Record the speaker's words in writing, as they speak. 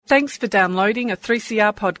Thanks for downloading a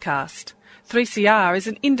 3CR podcast. 3CR is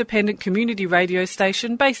an independent community radio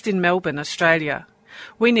station based in Melbourne, Australia.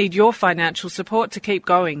 We need your financial support to keep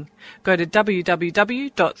going. Go to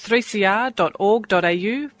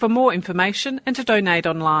www.3cr.org.au for more information and to donate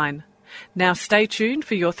online. Now stay tuned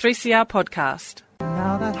for your 3CR podcast.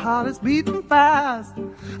 Now that heart is beating fast,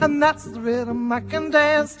 and that's the rhythm I can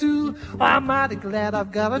dance to. I'm mighty glad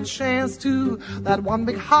I've got a chance to. That one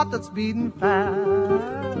big heart that's beating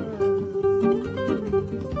fast.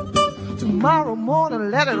 Tomorrow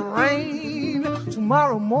morning let it rain,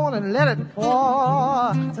 tomorrow morning let it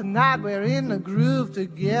pour. Tonight we're in the groove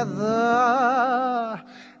together.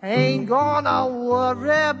 Ain't gonna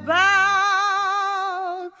worry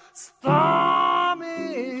about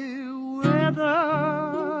stormy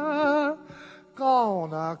weather.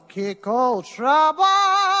 Gonna kick old trouble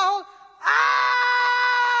out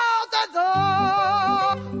the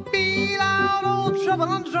door. Beat out old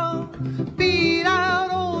trouble and drum. Beat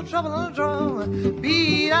out old trouble and drum.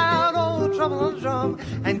 Beat out old trouble and drum.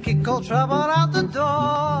 And kick old trouble out the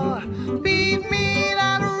door. Beat me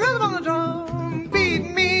that rhythm on the drum.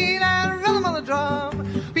 Beat me that rhythm on the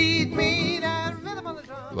drum. Beat me that rhythm on the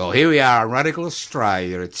drum. Well, here we are on Radical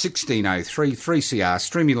Australia at 1603 3CR,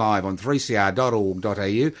 streaming live on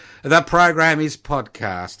 3cr.org.au. The program is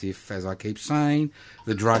podcast. If, as I keep saying,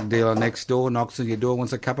 the drug dealer next door knocks on your door,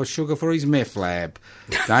 wants a cup of sugar for his meth lab,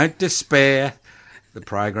 don't despair. The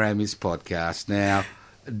program is podcast. Now,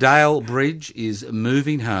 Dale Bridge is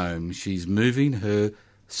moving home. She's moving her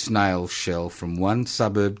snail shell from one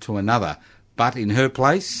suburb to another. But in her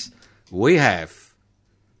place, we have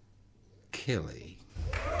Kelly.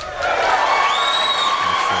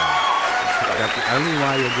 That's the only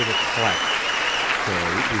way you'll get a clap,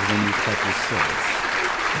 Kelly, is when you clap yourself.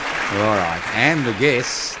 All right. And the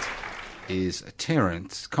guest is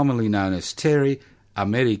Terence, commonly known as Terry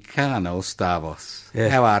Americano Stavros. Yeah.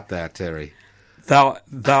 How art thou, Terry? Thou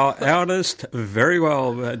outest very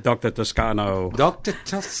well, Dr. Toscano. Dr.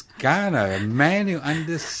 Toscano, a man who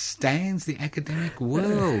understands the academic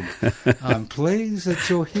world. I'm pleased that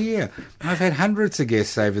you're here. I've had hundreds of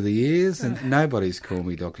guests over the years, and nobody's called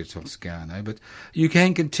me Dr. Toscano, but you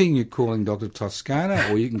can continue calling Dr.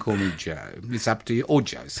 Toscano, or you can call me Joe. It's up to you, or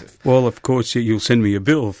Joseph. Well, of course, you'll send me a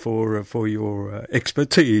bill for your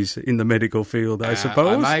expertise in the medical field, I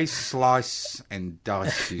suppose. I may slice and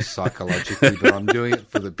dice you psychologically, but I'm doing it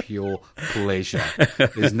for the pure pleasure.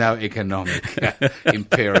 There's no economic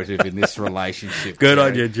imperative in this relationship. Good Terry.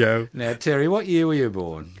 on you, Joe. Now, Terry, what year were you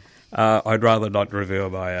born? I'd rather not reveal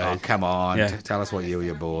my age. Oh, come on. Yeah. Tell us what year were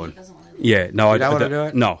you born. Yeah, no, You don't want to do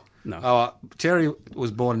it? No. Oh, Terry was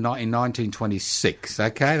born in 1926,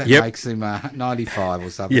 okay? That Yep. makes him 95 or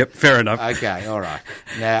something. Yep, fair enough. Okay, all right.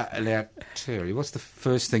 Now, Terry, what's the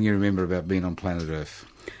first thing you remember about being on planet Earth?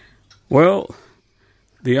 Well,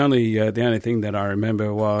 the only thing that I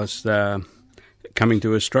remember was coming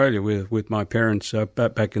to Australia with my parents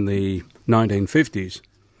back in the 1950s,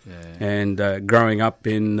 and growing up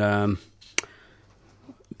in.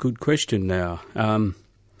 Good question. Now,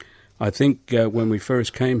 I think when we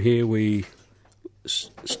first came here, we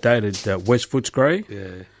stayed at West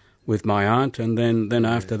Footscray with my aunt, and then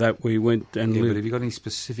after that we went and lived. But have you got any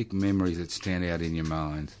specific memories that stand out in your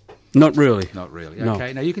mind? Not really. Not really. No.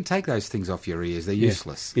 Okay. Now, you can take those things off your ears. They're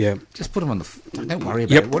useless. Yeah. Just put them on the... Don't worry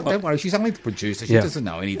about it. Don't worry. She's only the producer. She doesn't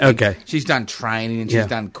know anything. Okay. She's done training and she's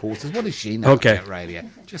done courses. What does she know about radio?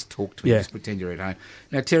 Just talk to me. Just pretend you're at home.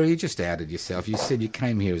 Now, Terry, you just outed yourself. You said you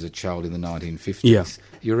came here as a child in the 1950s. Yeah.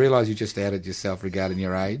 You realise you just outed yourself regarding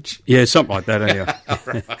your age? Yeah, something like that, anyway.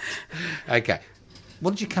 Right. Okay.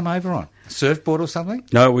 What did you come over on? A surfboard or something?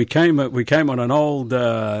 No, we came on an old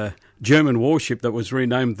German warship that was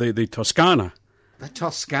renamed the Toscana. The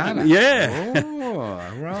Toscana? Yeah. Oh,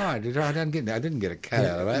 right. I didn't get a cut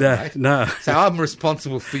out of that, mate. No. So I'm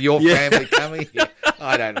responsible for your family coming here.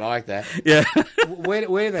 I don't like that. Yeah.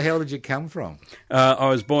 Where the hell did you come from? I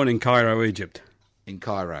was born in Cairo, Egypt. In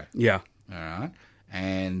Cairo? Yeah. All right.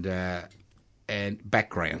 And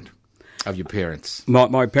background of your parents?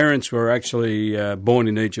 My parents were actually born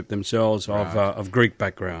in Egypt themselves, of Greek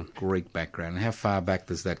background. Greek background. And how far back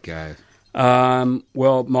does that go?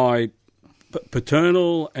 Well, my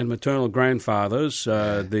paternal and maternal grandfathers,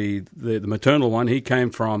 the maternal one, he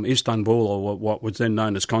came from Istanbul, or what was then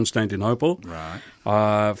known as Constantinople. Right.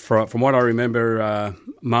 From what I remember,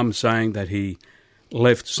 Mum saying that he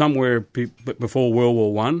left somewhere before World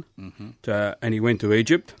War One, and he went to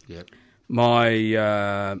Egypt. Yep.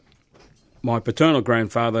 My paternal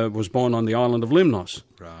grandfather was born on the island of Limnos.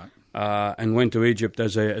 Right. and went to Egypt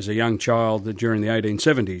as a young child during the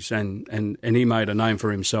 1870s, and he made a name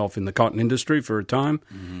for himself in the cotton industry for a time,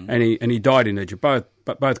 and he died in Egypt.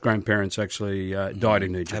 Both grandparents actually died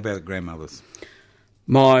in Egypt. How about grandmothers?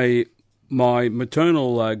 My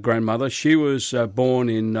maternal grandmother, she was born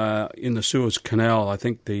in the Suez Canal, I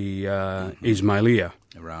think the Ismailia.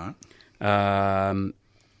 Right.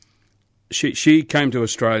 She came to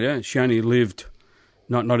Australia. She only lived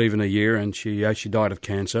not even a year, and she died of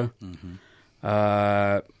cancer.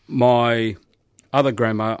 My other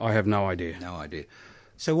grandma, I have no idea. No idea.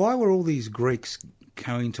 So why were all these Greeks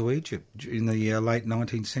going to Egypt in the late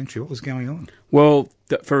 19th century? What was going on? Well,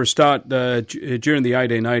 for a start, during the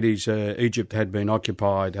 1880s, Egypt had been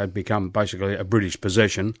occupied, had become basically a British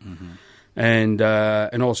possession, and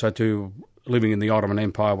also living in the Ottoman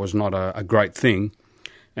Empire was not a great thing,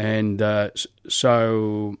 and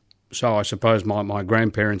so I suppose my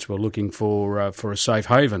grandparents were looking for a safe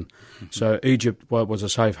haven. So Egypt was a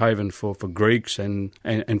safe haven for Greeks and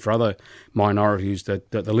for other minorities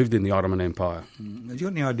that lived in the Ottoman Empire. Have you got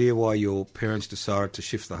any idea why your parents decided to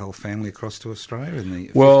shift the whole family across to Australia in the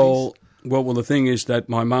 50s? Well, the thing is that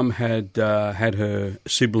my mum had her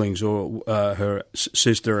siblings or her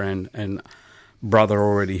sister and brother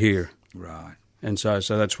already here. Right. And so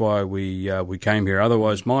that's why we came here.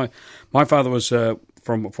 Otherwise, my father was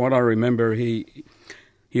from what I remember, he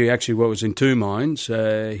actually was in two minds.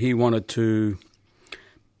 He wanted to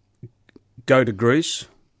go to Greece,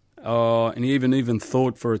 and he even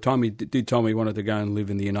thought for a time, he did tell me he wanted to go and live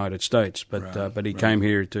in the United States, but he came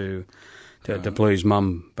here to please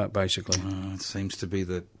Mum, basically. It seems to be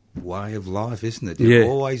the way of life, isn't it? You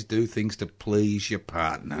always do things to please your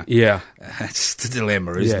partner. Yeah. That's the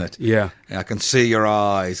dilemma, isn't it? Yeah. I can see your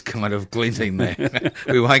eyes kind of glinting there.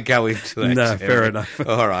 We won't go into that. No, fair enough.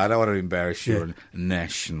 All right, I don't want to embarrass you on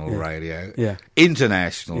national radio. Yeah.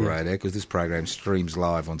 International radio, because this program streams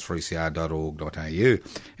live on 3cr.org.au,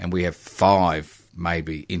 and we have 5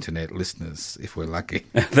 maybe internet listeners if we're lucky.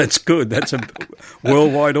 That's good. That's a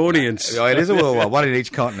worldwide audience. Oh, it is a worldwide, one in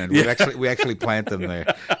each continent. We actually plant them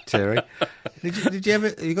there, Terry. Did you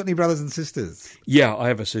ever? You got any brothers and sisters? Yeah, I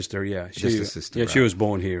have a sister. Yeah, just a sister. Yeah, right. she was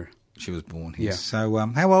born here. She was born here. Yeah. So,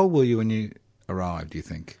 how old were you when you arrived? Do you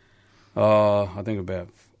think? I think about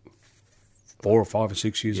 4 or 5 or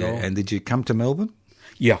 6 years old. And did you come to Melbourne?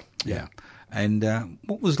 Yeah. And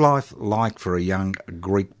what was life like for a young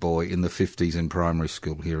Greek boy in the 50s in primary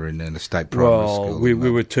school here in a state primary school? We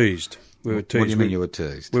were teased. What do you mean you were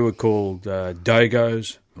teased? We were called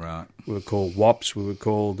Dagos. Right. We were called Wops. We were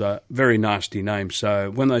called very nasty names. So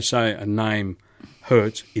when they say a name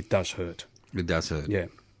hurts, it does hurt. It does hurt. Yeah.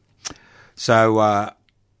 So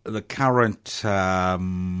the current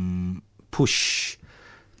push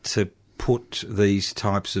to put these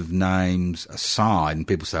types of names aside, and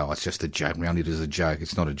people say, "Oh, it's just a joke." Around it is a joke.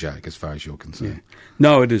 It's not a joke, as far as you're concerned. Yeah.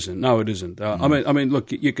 No, it isn't. I mean,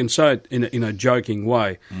 look, you can say it in a joking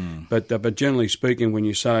way, but generally speaking, when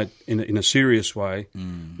you say it in a serious way,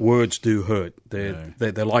 words do hurt.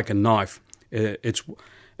 They're like a knife. It's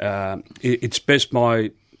best.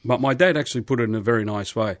 My dad actually put it in a very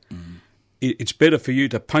nice way. It's better for you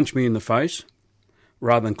to punch me in the face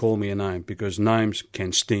rather than call me a name, because names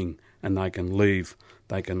can sting. And they can leave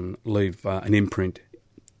an imprint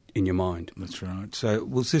in your mind. That's right. So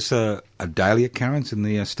was this a daily occurrence in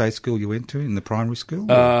the state school you went to, in the primary school?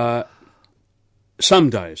 Some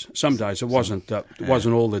days. It wasn't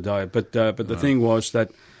all the day. But the thing was that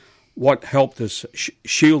what helped us,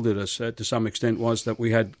 shielded us to some extent, was that we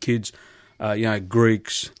had kids,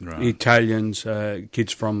 Greeks, Italians,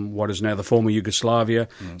 kids from what is now the former Yugoslavia.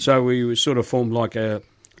 So we sort of formed like a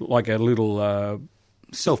little...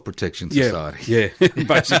 self-protection society. Yeah,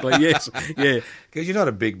 basically, yes, yeah. Because you're not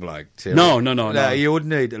a big bloke, Terry. No. You would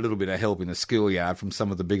need a little bit of help in the schoolyard from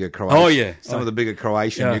some of the bigger Croatian, of the bigger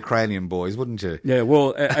Croatian, Ukrainian boys, wouldn't you? Yeah,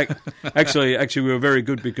 well, actually, we were very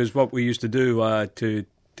good, because what we used to do to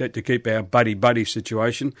keep our buddy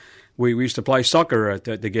situation, we used to play soccer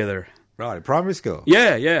together. Right, at primary school?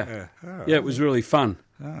 Yeah. Yeah, it was really fun.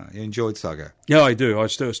 Ah, you enjoyed soccer? Yeah, I do. I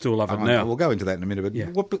still love it now. We'll go into that in a minute.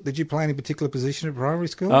 But what did you play any particular position at primary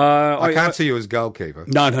school? I can't see you as goalkeeper.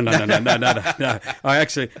 No. I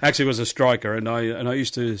actually was a striker, and I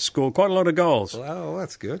used to score quite a lot of goals. Oh,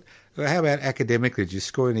 that's good. Well, how about academically? Did you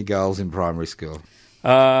score any goals in primary school?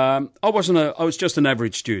 I was just an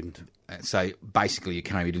average student. So basically, you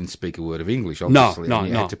didn't speak a word of English, obviously. No.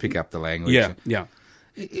 You had to pick up the language. Yeah.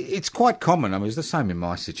 It's quite common. I mean, it's the same in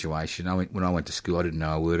my situation. When I went to school, I didn't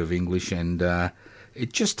know a word of English, and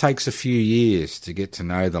it just takes a few years to get to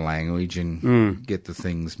know the language and get the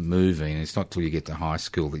things moving. It's not till you get to high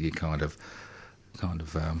school that you kind of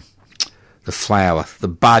flower, the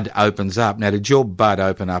bud opens up. Now, did your bud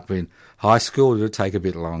open up in high school, or did it take a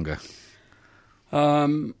bit longer?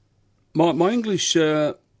 My English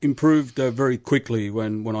improved very quickly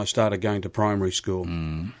when I started going to primary school.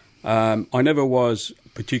 I never was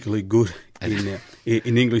particularly good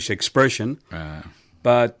in English expression,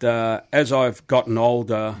 but as I've gotten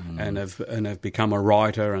older and have become a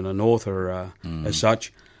writer and an author as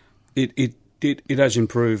such, it has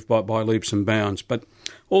improved by leaps and bounds. But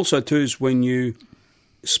also too is when you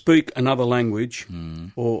speak another language,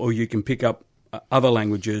 or you can pick up other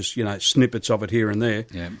languages, snippets of it here and there.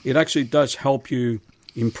 Yeah. It actually does help you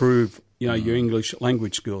improve, your English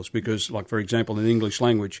language skills, because, like, for example, in the English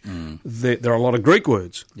language, there are a lot of Greek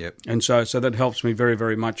words. Yep. And so that helps me very,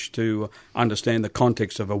 very much to understand the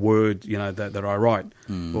context of a word, that I write,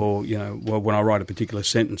 or, when I write a particular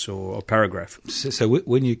sentence or a paragraph. So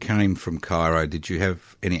when you came from Cairo, did you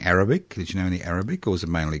have any Arabic? Did you know any Arabic, or was it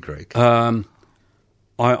mainly Greek? I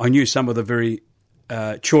knew some of the very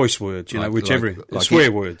choice words,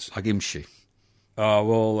 swear words. Like imshi. Oh,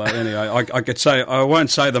 well, anyway, I could say, I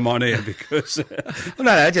won't say them on air because...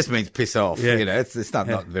 No, it just means piss off. Yeah. It's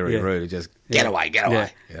not very rude. It just, get away. Yeah.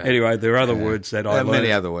 Anyway, there are other words that I learned.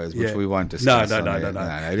 Many other words, which we won't discuss. No.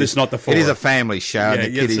 It's not the forum. It is a family show. Yeah,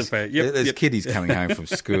 and there's kiddies coming home from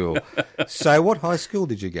school. So what high school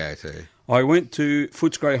did you go to? I went to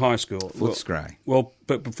Footscray High School. Footscray. Well,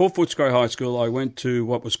 but before Footscray High School, I went to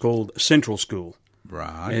what was called Central School.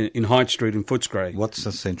 Right. In Hyde Street in Footscray. What's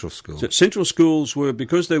a central school? So central schools were,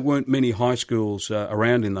 because there weren't many high schools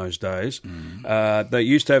around in those days, they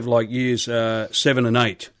used to have like years 7 and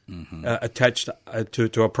 8 attached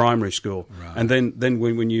to a primary school. Right. And then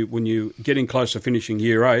when you getting close to finishing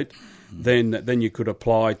year 8, then you could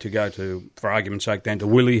apply to go to, for argument's sake, down to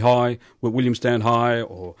Williamstown High,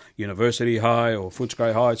 or University High, or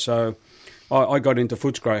Footscray High. So I got into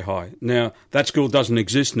Footscray High. Now, that school doesn't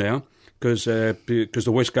exist now, because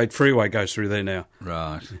the Westgate Freeway goes through there now.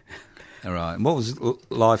 Right. All right. And what was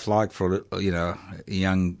life like for a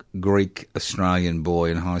young Greek Australian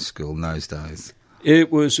boy in high school in those days?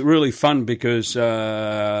 It was really fun because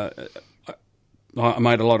I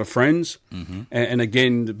made a lot of friends, and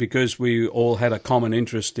again, because we all had a common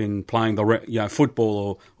interest in playing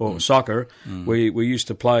football or soccer, we used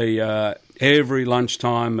to play every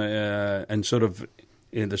lunchtime and sort of.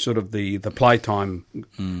 In the playtime,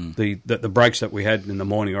 the breaks that we had in the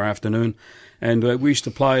morning or afternoon, and we used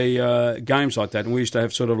to play games like that, and we used to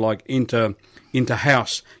have sort of like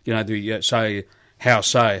inter-house, say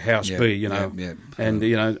house A, house B,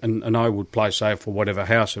 and I would play, say, for whatever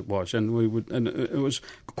house it was, and it was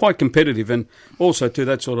quite competitive, and also too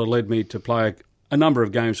that sort of led me to play a number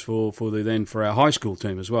of games for our high school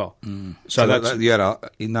team as well. So that's you had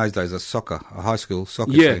in those days a high school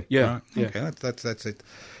soccer team. Yeah. Okay, that's it.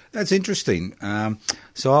 That's interesting.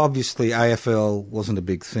 So obviously AFL wasn't a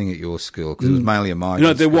big thing at your school because it was mainly a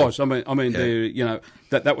migrant there school. was. I mean,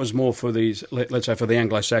 that was more for these, let's say, for the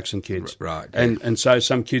Anglo-Saxon kids. Right. And so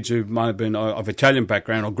some kids who might have been of Italian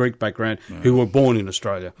background or Greek background who were born in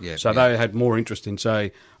Australia. They had more interest in,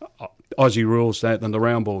 say, Aussie rules than the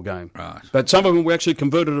round ball game. Right. But some of them, we actually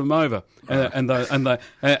converted them over, and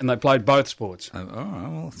they played both sports. Oh,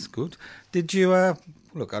 well, that's good. Did you...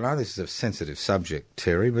 Look, I know this is a sensitive subject,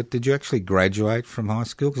 Terry, but did you actually graduate from high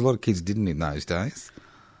school? Because a lot of kids didn't in those days.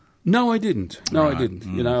 No, I didn't. I didn't.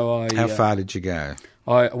 How far did you go?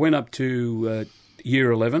 I went up to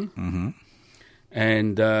year 11,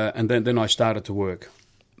 and then I started to work.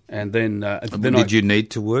 And then did you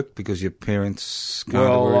need to work because your parents?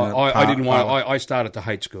 I didn't want. I started to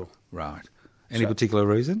hate school. Right. Any particular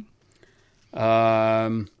reason?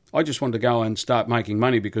 I just wanted to go and start making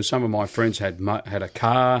money because some of my friends had a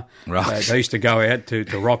car. Right. They used to go out to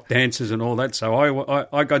rock dances and all that. So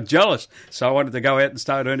I got jealous. So I wanted to go out and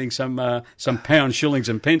start earning some pounds, shillings,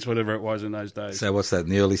 and pence, whatever it was in those days. So what's that? In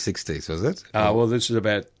the early 60s, was it? Well, this is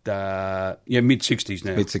about mid 60s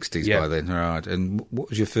now. Mid 60s by then, right? And what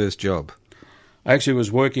was your first job? I actually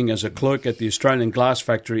was working as a clerk at the Australian Glass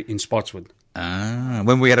Factory in Spotswood.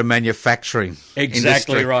 When we had a manufacturing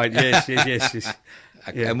exactly industry. Right. Yes.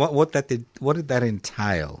 Okay. And what did that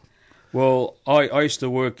entail? Well, I used to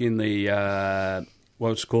work in the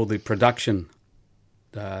what's called the production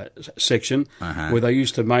section, where they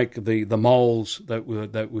used to make the moulds that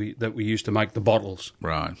we used to make the bottles.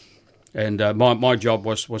 Right. And my job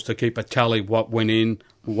was to keep a tally what went in,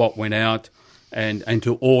 what went out, and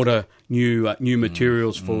to order new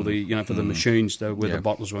materials for the for the machines where the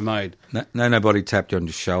bottles were made. Nobody tapped you on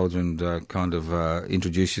your shoulder and kind of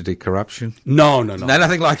introduced you to corruption? No. No,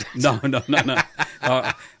 nothing like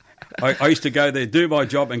that? No. I used to go there, do my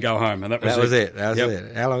job, and go home, and that was it. That was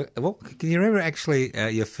it. How long, well, can you remember actually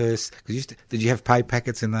your first? Did you have pay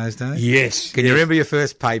packets in those days? Yes. Can you remember your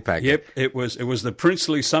first pay packet? Yep. It was the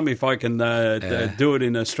princely sum, if I can do it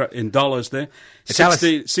in dollars. There,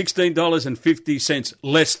 $16.50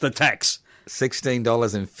 less the tax.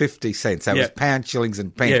 $16.50. That was pounds, shillings,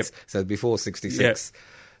 and pence. So before 66.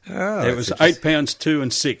 Oh, it was £8, 2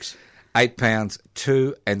 and 6. £8,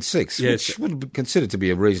 2 and 6, yes. which would be considered to be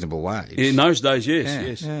a reasonable wage. In those days,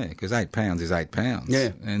 yes. Yeah, because £8 is £8. Yeah.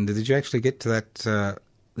 And did you actually get to that?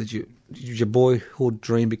 Did your boyhood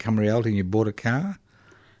dream become reality and you bought a car?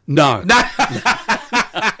 No.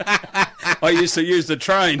 I used to use the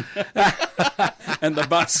train and the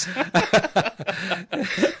bus.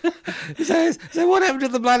 So what happened to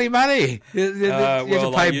the bloody money? You had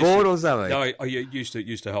to pay board or something? No, I used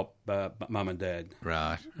to help mum and dad.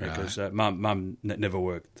 Right. Because mum never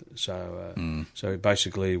worked, so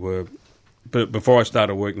basically But before I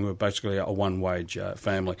started working, we were basically a one-wage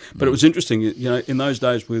family. But it was interesting, in those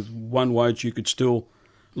days with one wage you could still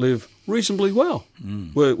live reasonably well.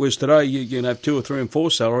 Whereas today you can have 2 or 3 and 4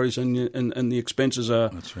 salaries, and the expenses are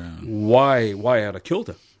way out of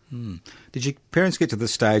kilter. Did your parents get to the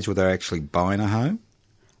stage where they're actually buying a home?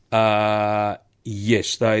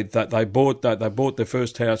 Yes, they bought their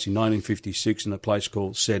first house in 1956 in a place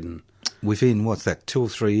called Seddon. Within, what's that, 2 or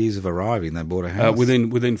 3 years of arriving, they bought a house?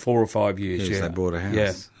 Within 4 or 5 years, yes, they bought a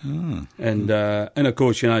house. Yeah. Oh. And of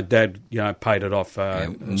course, Dad, paid it off.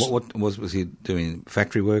 What was he doing?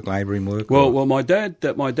 Factory work, labouring work? Well, my dad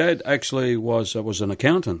actually was an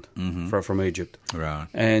accountant from Egypt. Right.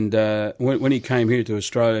 And when he came here to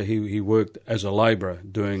Australia, he worked as a labourer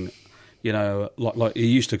doing. Like he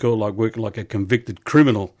used to call working like a convicted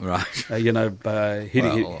criminal. Right. Hitting.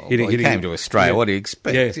 He came to Australia. What do you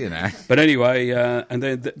expect? But anyway, and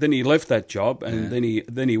then he left that job, and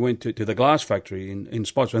then he went to the glass factory in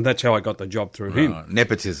Spotswood, and that's how I got the job through him.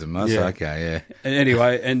 Nepotism. That's okay. Yeah.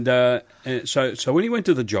 Anyway, and so when he went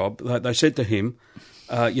to the job, they said to him,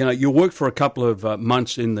 you'll work for a couple of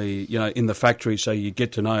months in the factory, so you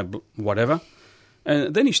get to know whatever,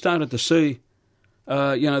 and then he started to see,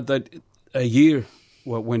 that. A year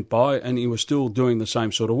went by, and he was still doing the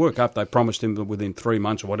same sort of work. After they promised him that within 3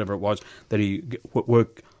 months or whatever it was that he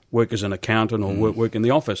work as an accountant or work in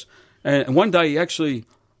the office. And one day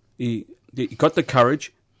he got the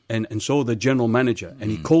courage and saw the general manager,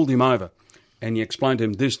 and he called him over, and he explained to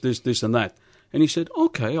him this, and that. And he said,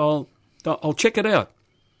 "Okay, I'll check it out."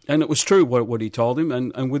 And it was true what he told him,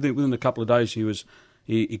 and within a couple of days he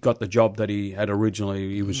got the job that he had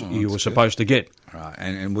originally he was supposed to get. Right,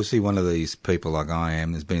 and was he one of these people like I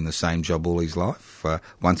am that's been in the same job all his life?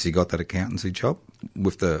 Once he got that accountancy job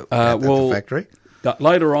with the factory.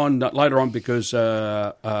 Later on, because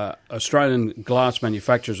Australian Glass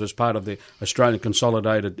Manufacturers was part of the Australian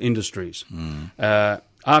Consolidated Industries.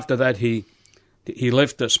 After that, he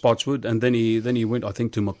left Spotswood, and then he went, I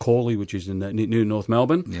think, to Macaulay, which is in New North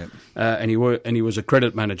Melbourne. Yep. And he was a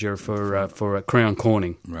credit manager for Crown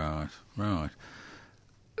Corning. Right.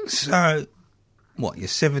 So, what? You're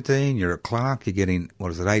 17. You're a clerk. You're getting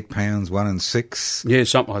 £8, 1 and 6. Yeah,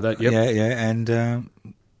 something like that. Yep. Yeah. And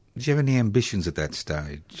did you have any ambitions at that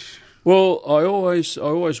stage? Well, I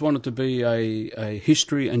always wanted to be a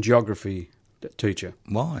history and geography teacher.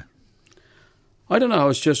 Why? I don't know. I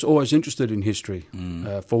was just always interested in history.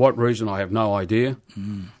 For what reason, I have no idea.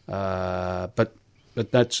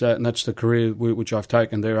 But that's the career which I've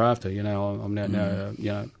taken thereafter. I'm now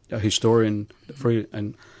a historian,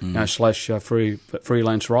 slash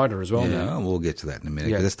freelance writer as well. Yeah, we'll get to that in a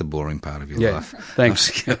minute. 'Cause that's the boring part of your life.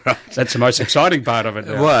 Thanks. That's the most exciting part of it.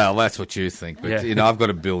 Now. Well, that's what you think, but I've got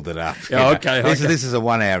to build it up. Okay. This is a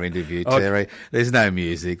 1 hour interview, Terry. There's no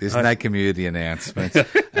music. There's no community announcements.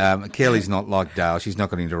 Kelly's not like Dale. She's not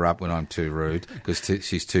going to interrupt when I'm too rude because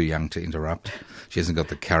she's too young to interrupt. She hasn't got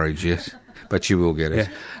the courage yet. But you will get it.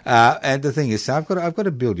 Yeah. And the thing is, so I've got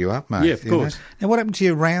to build you up, mate. Yeah, of course. Now, what happened to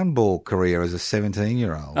your round ball career as a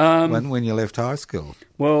 17-year-old when you left high school?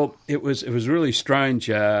 Well, it was really strange.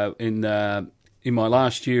 In my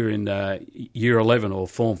last year in year 11 or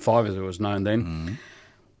Form 5 as it was known then,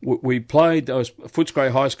 we played. I was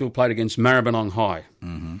Footscray High School played against Maribyrnong High,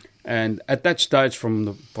 and at that stage,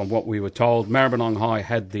 from what we were told, Maribyrnong High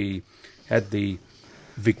had the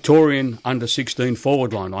Victorian under-16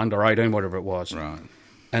 forward line, under 18, whatever it was. Right.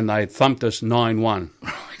 And they thumped us 9-1.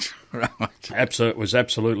 Right. It was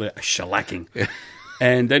absolutely a shellacking. Yeah.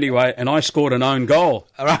 And anyway, I scored an own goal.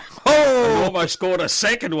 Right. Oh! I almost scored a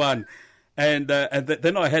second one.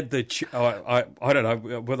 then I had I don't know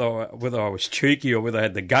whether I was cheeky or whether I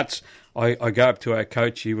had the guts. I go up to our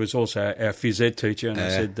coach. He was also our phys ed teacher, and I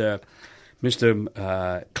said,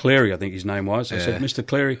 Mr. Cleary, I think his name was. I said, Mr.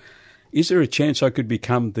 Cleary, is there a chance I could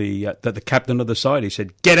become the captain of the side? He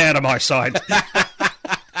said, get out of my side.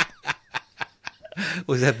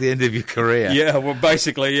 Was that the end of your career? Yeah, well,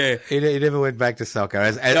 basically, yeah. He never went back to soccer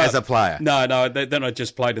as a player? No. Then I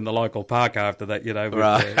just played in the local park after that, you know.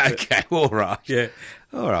 Right, okay, all right. Yeah.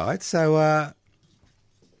 All right, so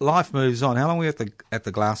life moves on. How long were you at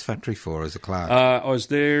the glass factory for as a clerk? I was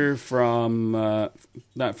there for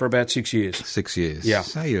about 6 years. 6 years. Yeah.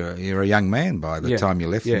 So you're a young man by the time you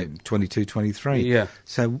left, 22, 23. Yeah.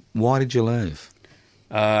 So why did you leave?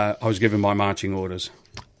 I was given my marching orders.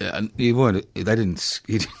 You weren't. You didn't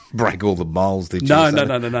break all the moles, did you? No.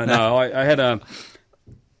 I had a.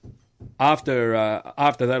 After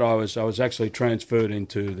that, I was actually transferred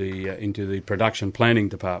into the production planning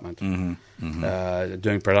department,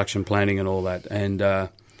 doing production planning and all that. And the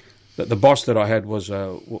boss that I had was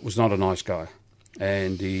not a nice guy,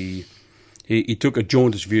 and he took a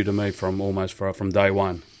jaundiced view to me from day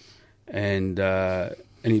one, and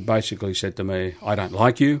he basically said to me, "I don't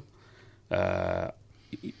like you.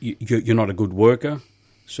 You're not a good worker."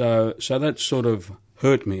 So that sort of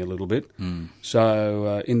hurt me a little bit.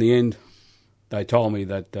 So in the end, they told me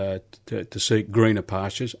that to seek greener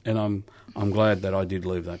pastures, and I'm glad that I did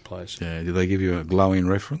leave that place. Yeah. Did they give you a glowing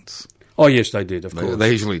reference? Oh yes, they did. Of course,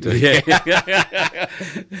 they usually do. Yeah.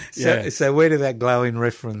 So where did that glowing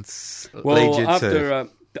reference lead you to?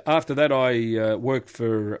 After that, I worked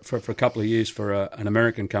for a couple of years for an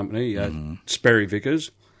American company, Sperry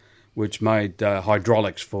Vickers, which made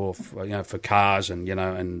hydraulics for cars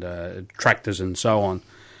and tractors and so on.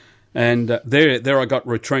 And there I got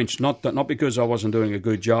retrenched, not because I wasn't doing a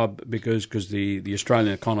good job, because the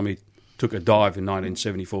Australian economy took a dive in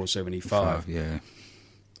 1974-75. Yeah.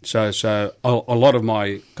 So a lot of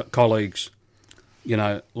my colleagues,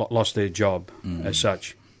 lost their job as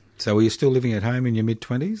such. So were you still living at home in your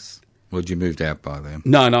mid-20s? Or had you moved out by then?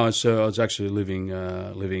 No, I was actually living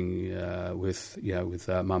with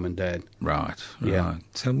mum and dad. Right. Yeah.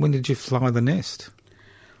 So when did you fly the nest?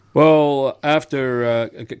 Well, after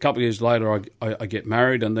a couple of years later, I get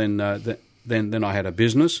married, and then I had a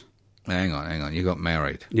business. Hang on. You got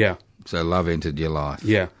married. Yeah. So love entered your life.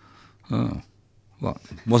 Yeah. Oh. What?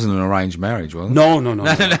 Wasn't an arranged marriage, was it? No. All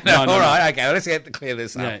right, okay. Well, let's get to clear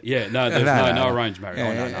this up. Yeah. No, there's no arranged marriage.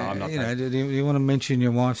 No, I'm not. Do you want to mention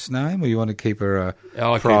your wife's name, or you want to keep her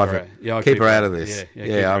private? I'll keep her out of this.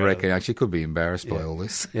 Yeah, I reckon she could be embarrassed by all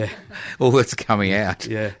this. Yeah. All that's coming out.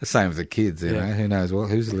 Yeah. The same with the kids. You know, who knows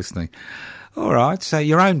who's listening? All right. So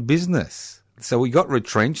your own business. So we got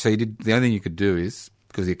retrenched. So you did. The only thing you could do is,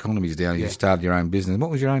 because the economy's down, you started your own business. What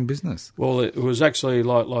was your own business? Well, it was actually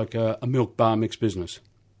like a milk bar mixed business.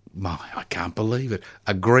 I can't believe it.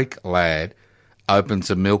 A Greek lad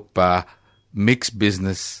opens a milk bar mixed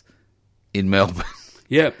business in Melbourne.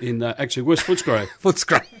 Yeah, in actually West Footscray.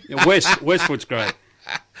 Footscray. West Footscray.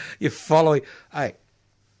 You're following. Hey,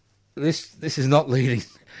 this is not leading.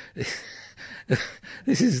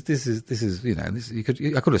 This is I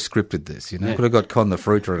could have scripted this, I could have got Con the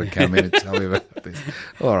Fruiterer to come in and tell me about this.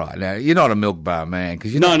 All right, now you're not a milk bar man,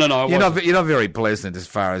 because you're not very pleasant as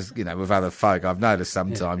far as with other folk. I've noticed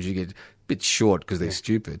sometimes you get a bit short because they're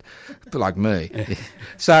stupid, but like me. Yeah.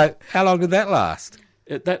 So how long did that last?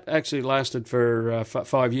 That actually lasted for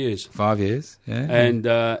 5 years. 5 years, yeah. And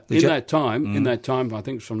in that time, I think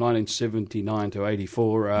it was from 1979 to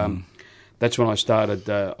 84. That's when I started.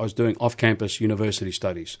 I was doing off-campus university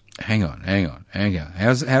studies. Hang on.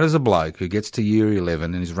 How does a bloke who gets to year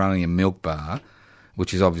 11 and is running a milk bar,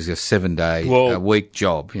 which is obviously a 7-day a week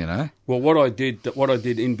job, Well, what I did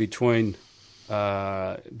in between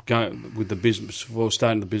going with the business, before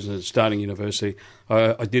starting university,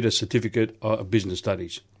 I did a certificate of business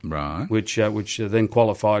studies, right? Which then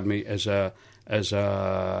qualified me as an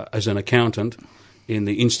accountant in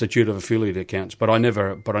the Institute of Affiliate Accountants, but I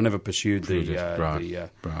never pursued the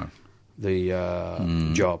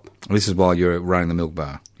job. This is while you're running the milk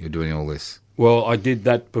bar. You're doing all this. Well, I did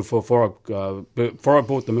that before I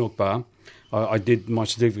bought the milk bar. I did my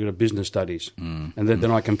certificate of business studies, and then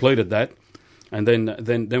I completed that, and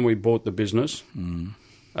then we bought the business.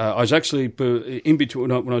 I was actually in between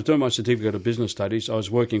when I was doing my certificate of business studies. I was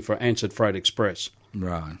working for Ansett Freight Express,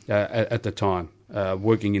 right? At the time,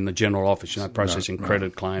 working in the general office, processing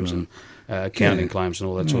credit claims and accounting claims and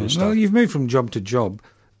all that sort of stuff. Well, you've moved from job to job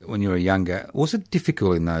when you were younger. Was it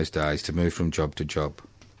difficult in those days to move from job to job?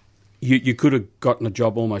 You could have gotten a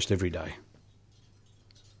job almost every day.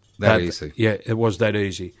 That easy? Yeah, it was that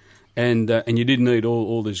easy. and you didn't need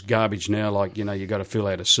all this garbage now, like, you know, you got to fill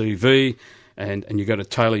out a CV, and you got to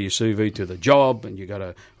tailor your CV to the job, and you got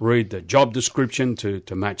to read the job description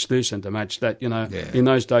to match this and to match that. You know, in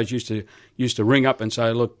those days, used to ring up and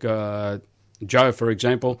say, look, Joe, for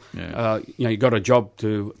example, you know, you got a job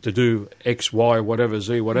to do X, Y, whatever,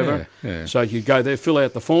 Z, whatever. So you go there, fill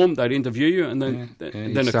out the form, they'd interview you, and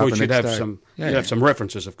then of course you'd have some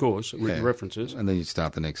references, of course, written references, and then you'd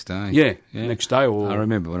start the next day. Next day. Or I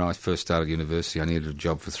remember when I first started university, I needed a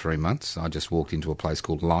job for 3 months. I just walked into a place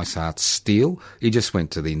called Lysart Steel. You just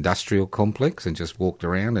went to the industrial complex and just walked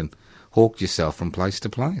around and hawked yourself from place to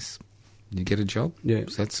place. You get a job.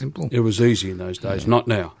 It's that simple. It was easy in those days. Not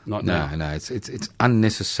now. Not now. No. It's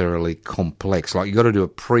unnecessarily complex. Like, you got to do a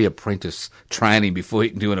pre-apprentice training before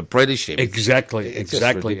you can do an apprenticeship. Exactly. It's all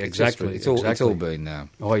been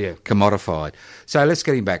commodified. So let's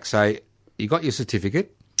get him back. So you got your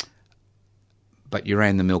certificate, but you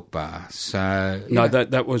ran the milk bar. So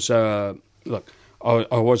that was look.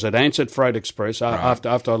 I was at Ansett Freight Express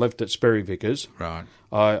after I left at Sperry Vickers. Right.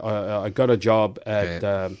 I got a job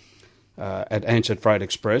at Ansett Freight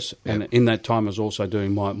Express, and in that time I was also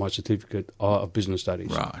doing my certificate of business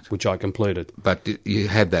studies, which I completed. But you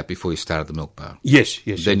had that before you started the milk bar? Yes.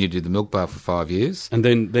 Then you did the milk bar for 5 years? And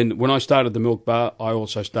then when I started the milk bar, I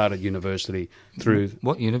also started university through...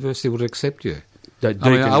 What university would accept you?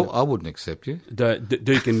 Deakin, I wouldn't accept you.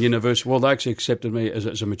 Deakin University. Well, they actually accepted me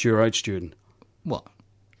as a mature age student. What?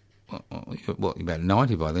 What, about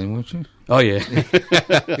 90 by then, weren't you? Oh, yeah.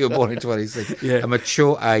 You were born in 26. Yeah. A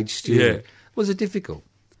mature age student. Yeah. Was it difficult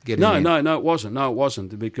getting No, in? no, it wasn't. No, it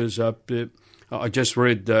wasn't, because I just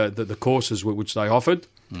read the courses which they offered,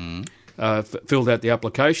 filled out the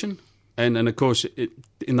application, and of course,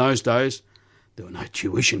 in those days, there were no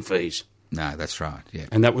tuition fees. No, that's right, yeah.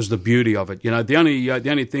 And that was the beauty of it. You know, the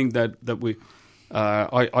only thing that we...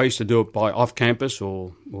 I used to do it by off-campus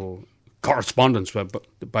or correspondence, but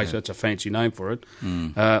basically that's a fancy name for it.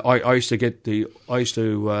 I used to get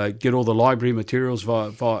get all the library materials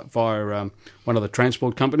via one of the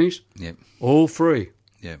transport companies. Yep. All free.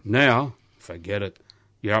 Yep. Now, forget it.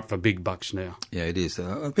 You're up for big bucks now. Yeah, it is.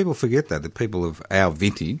 People forget that. The people of our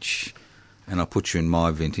vintage, and I'll put you in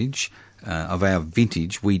my vintage, of our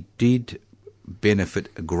vintage, we did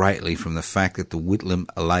benefit greatly from the fact that the Whitlam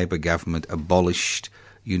Labor government abolished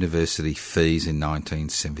university fees in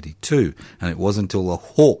 1972, and it wasn't until the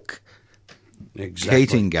Hawke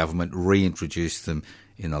Keating government reintroduced them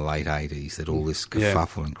in the late 80s that all this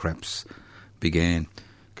kerfuffle and craps began.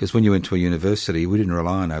 Because when you went to a university, we didn't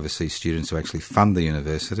rely on overseas students to actually fund the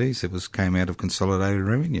universities. It came out of consolidated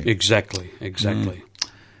revenue. Exactly.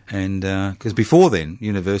 And because before then,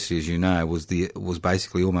 university, as you know, was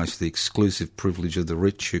basically almost the exclusive privilege of the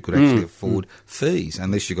rich who could actually afford fees,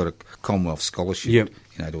 unless you got a Commonwealth scholarship,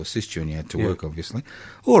 to assist you, and you had to work, obviously.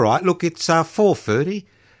 All right, look, it's 4:30,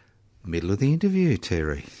 middle of the interview,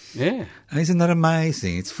 Terry. Yeah, isn't that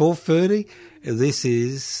amazing? It's 4:30. This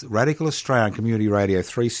is Radical Australian Community Radio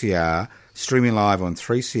 3CR, streaming live on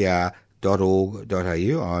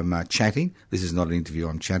 3cr.org.au. I'm chatting. This is not an interview.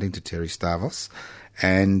 I'm chatting to Terry Stavros.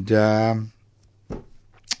 And all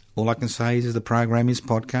I can say is the program is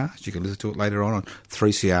podcast. You can listen to it later on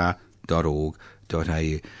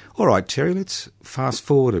 3cr.org.au. All right, Terry, let's fast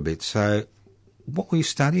forward a bit. So what were you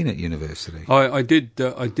studying at university? I did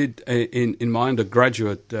in my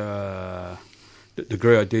undergraduate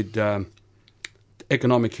degree, I did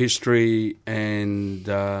economic history and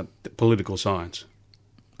political science.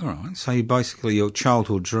 All right. So your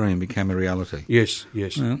childhood dream became a reality. Yes.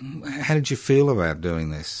 How did you feel about doing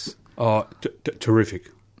this? Terrific.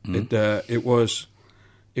 It was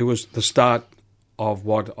the start of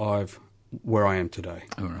where I am today.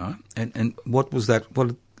 All right. And what was that?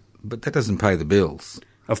 But that doesn't pay the bills.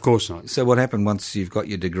 Of course not. So what happened once you've got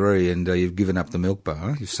your degree and you've given up the milk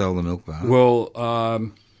bar? You've sold the milk bar. Well,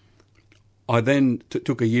 I then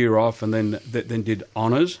took a year off and then did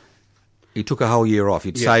honours. You took a whole year off.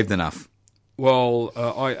 You'd saved enough. Well,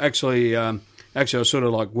 I actually I was sort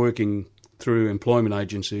of like working through employment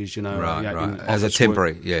agencies, right. As a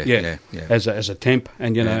temporary, as a temp,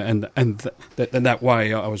 and and that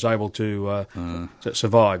way I was able to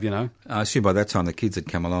survive. I assume by that time the kids had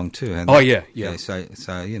come along too. Oh yeah. So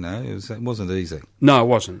it wasn't easy. No, it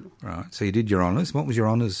wasn't. Right. So you did your honours. What was your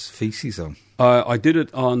honours thesis on? I did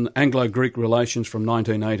it on Anglo-Greek relations from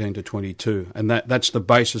 1918 to 22, and that's the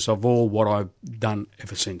basis of all what I've done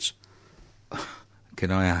ever since.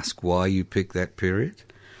 Can I ask why you picked that period?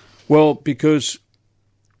 Well, because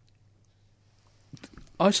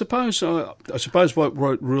I suppose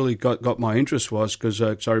what really got my interest was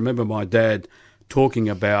because I remember my dad talking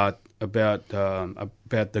about about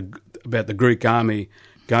the Greek army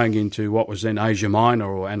going into what was then Asia Minor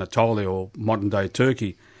or Anatolia or modern-day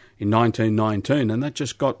Turkey in 1919, and that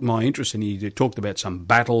just got my interest. And he talked about some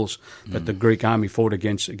battles that the Greek army fought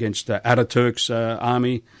against Ataturk's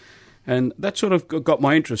army, and that sort of got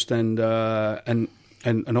my interest. And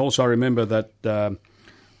also I remember that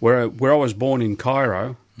where I was born in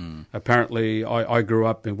Cairo, apparently I grew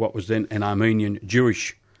up in what was then an Armenian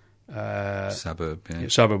Jewish suburb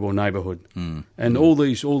or neighbourhood, and all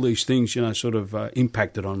these things, sort of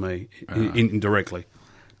impacted on me indirectly.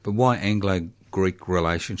 But why Anglo-Greek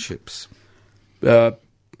relationships?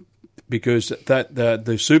 Because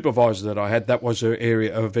the supervisor that I had, that was her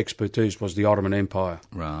area of expertise, was the Ottoman Empire.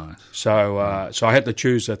 Right. So I had to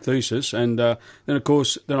choose a thesis, and then of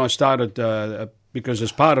course I started because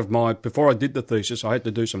as part of before I did the thesis, I had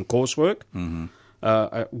to do some coursework. Mm-hmm.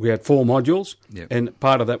 We had 4 modules, and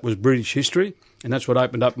part of that was British history, and that's what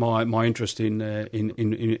opened up my interest in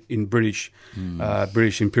British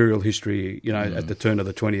imperial history. At the turn of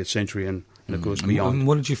the 20th century, and of course beyond. And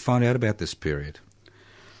what did you find out about this period?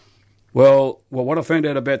 Well, what I found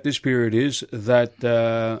out about this period is that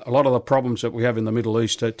a lot of the problems that we have in the Middle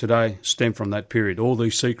East today stem from that period. All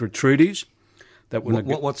these secret treaties that were...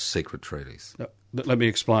 What's secret treaties? Let me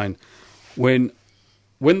explain. When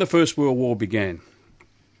the First World War began,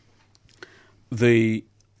 the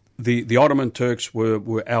Ottoman Turks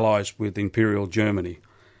were allies with Imperial Germany,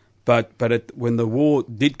 but when the war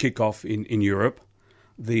did kick off in Europe,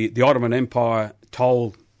 the Ottoman Empire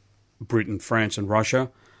told Britain, France, and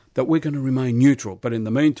Russia that we're going to remain neutral. But in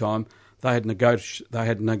the meantime, they had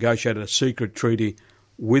negotiated a secret treaty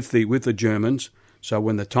with the Germans, so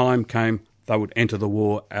when the time came, they would enter the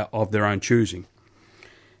war of their own choosing.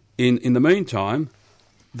 In the meantime,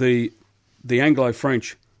 the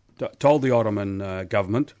Anglo-French told the Ottoman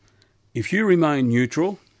government, if you remain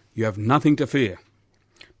neutral, you have nothing to fear.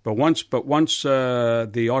 But once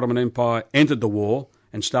the Ottoman Empire entered the war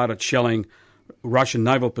and started shelling Russian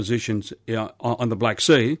naval positions on the Black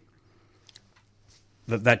Sea,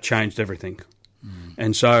 that changed everything.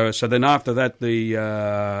 And so then after that,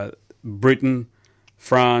 the Britain,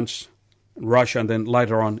 France, Russia, and then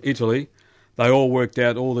later on Italy, they all worked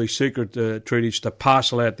out all these secret treaties to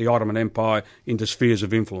parcel out the Ottoman Empire into spheres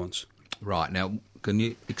of influence. Right. Now, can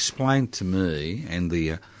you explain to me and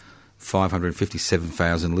the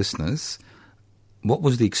 557,000 listeners, what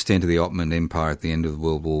was the extent of the Ottoman Empire at the end of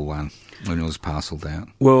World War I when it was parcelled out?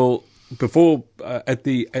 Well, before at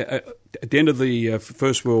the end of the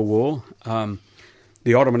First World War,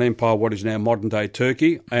 the Ottoman Empire, what is now modern-day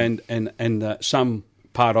Turkey, and some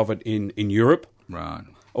part of it in Europe, right,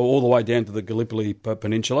 all the way down to the Gallipoli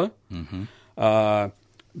Peninsula,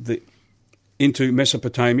 into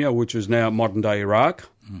Mesopotamia, which is now modern-day Iraq,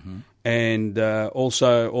 and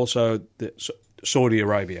also Saudi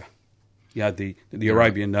Arabia, the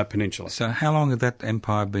Arabian Peninsula. So how long had that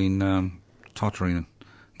empire been tottering and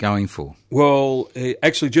going for? Well,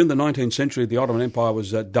 actually, during the 19th century, the Ottoman Empire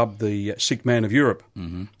was dubbed the sick man of Europe.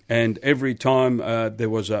 And every time there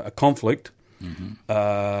was a conflict,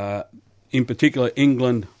 in particular,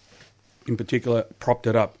 England propped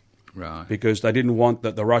it up. Right. Because they didn't want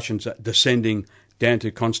the Russians descending down to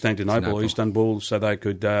Constantinople or Istanbul, so they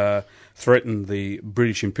could threaten the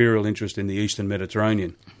British imperial interest in the Eastern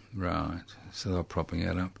Mediterranean. Right. So they were propping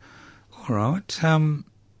it up. All right.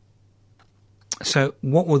 So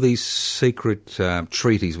what were these secret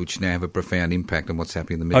treaties which now have a profound impact on what's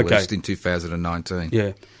happening in the Middle East in 2019?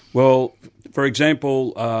 Yeah. Well, for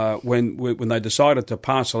example, when they decided to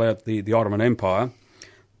parcel out the Ottoman Empire,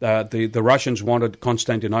 the Russians wanted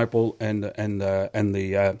Constantinople and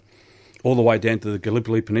the all the way down to the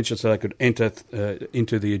Gallipoli Peninsula so they could enter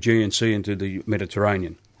into the Aegean Sea, into the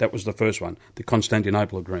Mediterranean. That was the first one, the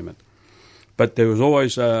Constantinople Agreement. But there was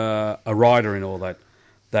always a rider in all that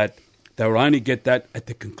they would only get that at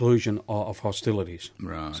the conclusion of hostilities.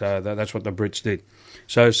 Right. So that's what the Brits did.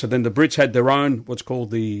 So then the Brits had their own, what's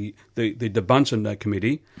called the Bunsen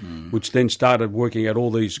Committee, which then started working out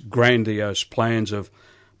all these grandiose plans of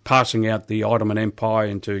passing out the Ottoman Empire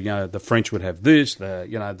into, the French would have this,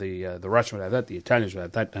 the Russian would have that, the Italians would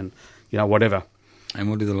have that, and, whatever. And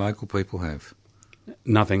what do the local people have?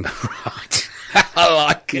 Nothing. Right. I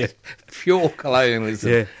like it. Pure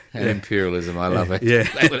colonialism and imperialism. I love it. Yeah.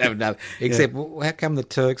 They would have nothing. Except, how come the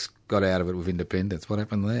Turks got out of it with independence? What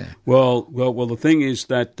happened there? Well. The thing is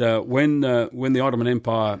that when the Ottoman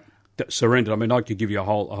Empire surrendered, I mean, I could give you a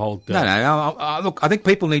whole. No. Look, I think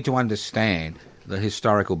people need to understand the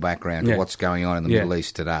historical background of what's going on in the Middle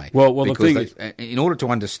East today. Well, because the thing in order to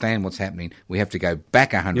understand what's happening, we have to go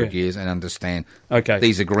back 100 years and understand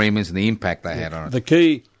these agreements and the impact they had on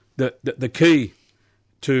it. The the key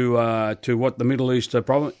to what the Middle East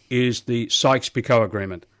problem is the Sykes-Picot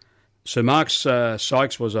Agreement. Sir Mark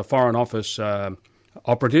Sykes was a Foreign Office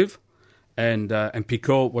operative, and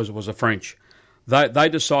Picot was a French. They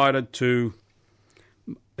decided to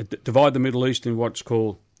divide the Middle East in what's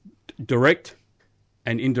called direct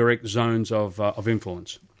and indirect zones of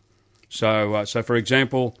influence. So for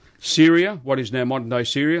example, Syria, what is now modern-day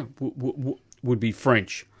Syria, would be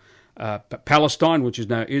French. Palestine, which is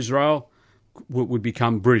now Israel, would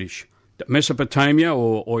become British. Mesopotamia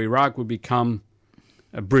or Iraq would become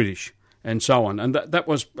British, and so on. And that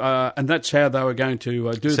was and that's how they were going to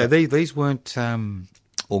do that. So these weren't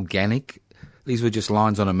organic. These were just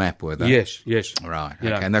lines on a map, were they? Yes. Right.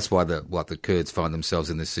 Okay. And that's why the Kurds find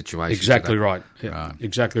themselves in this situation. Exactly today. right. Yeah, right.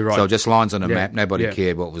 Exactly right. So just lines on a map. Nobody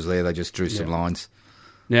cared what was there. They just drew some lines.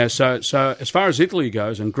 Now, so as far as Italy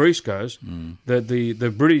goes and Greece goes,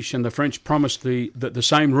 the British and the French promised the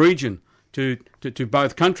same region to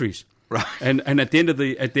both countries. Right. And at the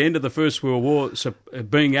end of the First World War, so,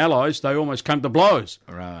 being allies, they almost come to blows.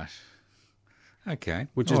 Right. Okay.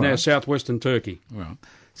 Which is now southwestern Turkey. Right.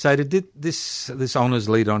 So did this honours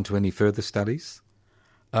lead on to any further studies?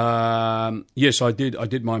 Yes, I did. I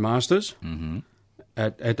did my masters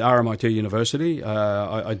at RMIT University.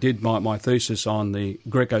 I did my thesis on the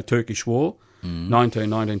Greco-Turkish War,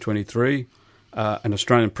 1923, an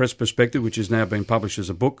Australian press perspective, which has now been published as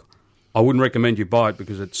a book. I wouldn't recommend you buy it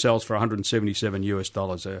because it sells for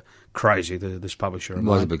 $177. They're crazy, this publisher.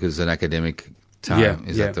 Was it because it's an academic time?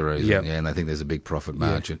 Is that the reason? Yeah, and I think there's a big profit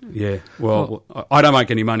margin. Yeah. Well, I don't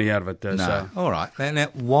make any money out of it. No. So. All right. Now,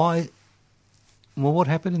 why? Well, what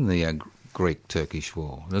happened in the Greek-Turkish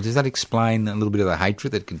War? Does that explain a little bit of the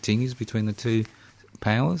hatred that continues between the two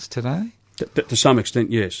powers today? To some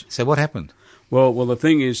extent, yes. So what happened? Well, the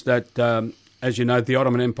thing is that, as you know, the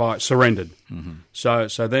Ottoman Empire surrendered. So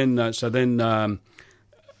then,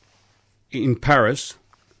 in Paris,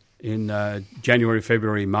 in January,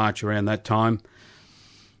 February, March, around that time,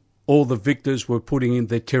 all the victors were putting in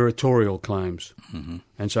their territorial claims.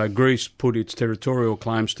 And so Greece put its territorial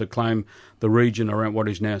claims to claim the region around what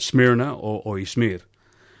is now Smyrna or Izmir.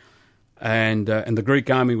 And the Greek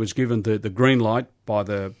army was given the green light by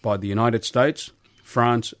the United States,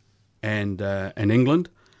 France, and England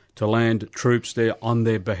to land troops there on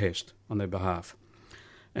their behest, on their behalf.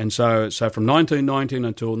 And so from 1919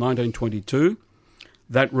 until 1922,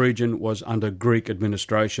 that region was under Greek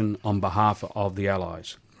administration on behalf of the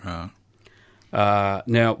Allies. Right.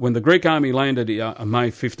 Now, when the Greek army landed on May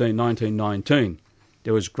 15, 1919,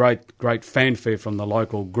 there was great fanfare from the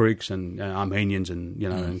local Greeks and Armenians and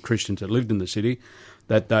and Christians that lived in the city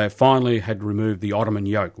that they finally had removed the Ottoman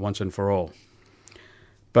yoke once and for all.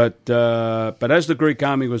 But as the Greek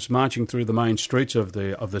army was marching through the main streets of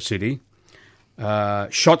the city,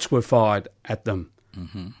 shots were fired at them,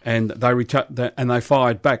 and they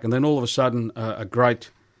fired back. And then all of a sudden, a great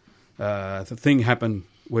thing happened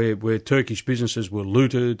where Turkish businesses were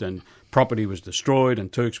looted and property was destroyed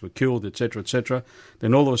and Turks were killed, etc., etc.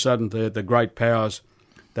 Then all of a sudden, the great powers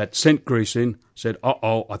that sent Greece in said,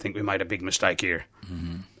 "Uh-oh, I think we made a big mistake here."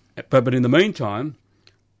 But in the meantime,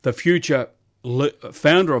 the future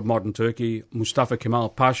founder of modern Turkey, Mustafa Kemal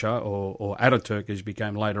Pasha, or Ataturk as he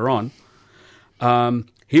became later on,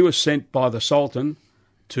 he was sent by the Sultan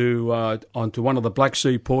onto one of the Black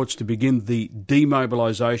Sea ports to begin the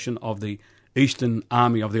demobilisation of the Eastern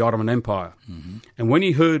Army of the Ottoman Empire. And when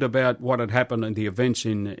he heard about what had happened in the events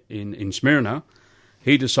in Smyrna,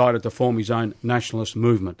 he decided to form his own nationalist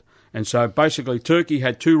movement. And so basically Turkey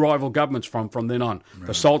had two rival governments from then on. Right.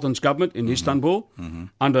 The Sultan's government in Istanbul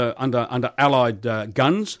under Allied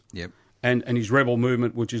guns, and his rebel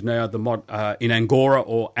movement, which is now in Angora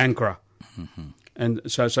or Ankara. And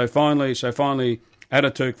so finally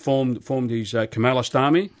Ataturk formed his Kemalist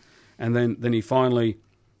army, and then he finally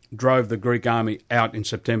drove the Greek army out in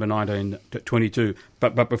September 1922.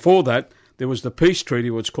 But before that, there was the peace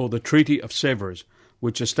treaty, what's called the Treaty of Sèvres,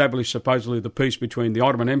 which established supposedly the peace between the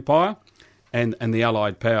Ottoman Empire and the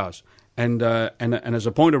Allied powers. And as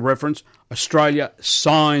a point of reference, Australia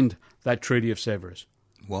signed that Treaty of Sèvres.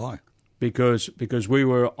 Why? Because we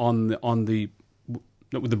were with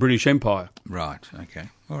the British Empire. Right. Okay.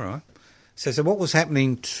 All right. So what was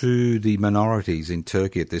happening to the minorities in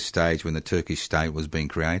Turkey at this stage when the Turkish state was being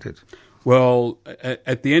created? Well,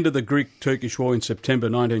 at the end of the Greek-Turkish War in September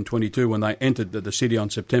 1922, when they entered the city on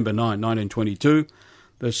September 9, 1922,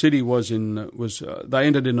 the city they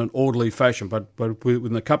entered in an orderly fashion, but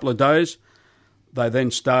within a couple of days, they then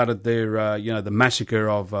started their the massacre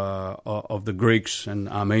of the Greeks and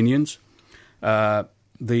Armenians.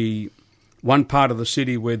 The one part of the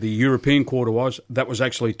city where the European quarter was, that was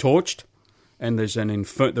actually torched, and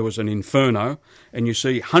there was an inferno, and you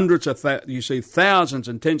see thousands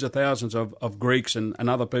and tens of thousands of Greeks and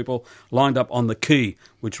other people lined up on the quay,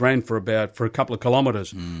 which ran for a couple of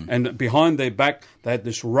kilometres, and behind their back they had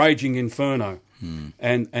this raging inferno,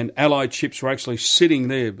 and Allied ships were actually sitting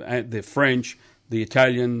there, the French, the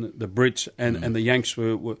Italian, the Brits, and the Yanks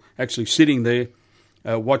were actually sitting there,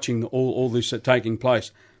 watching all this taking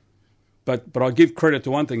place. But I give credit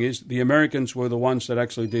to one thing, is the Americans were the ones that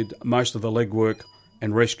actually did most of the legwork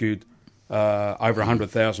and rescued over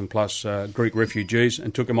 100,000 plus Greek refugees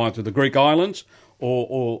and took them either to the Greek islands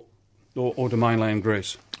or to mainland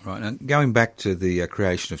Greece. Right. Now, going back to the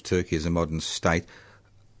creation of Turkey as a modern state,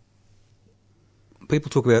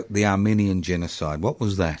 people talk about the Armenian genocide. What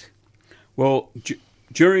was that? Well,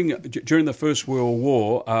 during the First World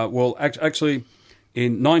War, actually,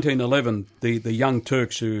 in 1911, the Young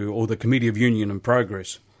Turks, or the Committee of Union and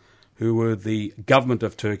Progress, who were the government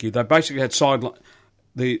of Turkey, they basically had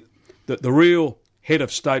the real head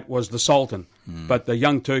of state was the Sultan, but the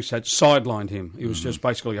Young Turks had sidelined him. He was just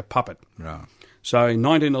basically a puppet. Right. So in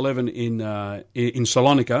 1911, in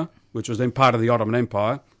Salonika, which was then part of the Ottoman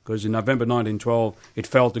Empire, because in November 1912 it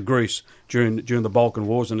fell to Greece during the Balkan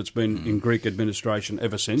Wars, and it's been in Greek administration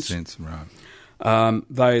ever since. Right.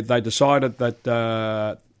 They decided that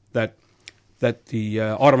the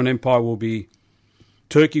Ottoman Empire will be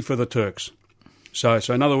Turkey for the Turks. So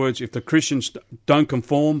in other words, if the Christians don't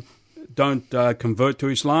conform, don't convert to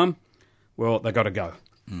Islam, well, they got to go.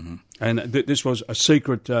 Mm-hmm. And this was a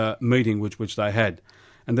secret meeting which they had.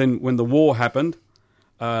 And then when the war happened,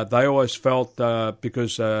 they always felt that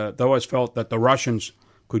the Russians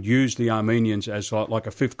could use the Armenians as like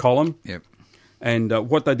a fifth column. Yep. And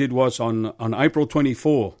what they did was on April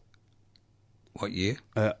 24... What year?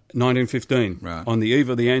 1915. Right. On the eve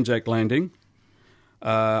of the Anzac landing,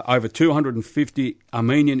 over 250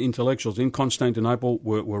 Armenian intellectuals in Constantinople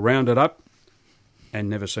were rounded up and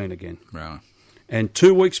never seen again. Right. And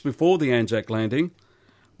 2 weeks before the Anzac landing,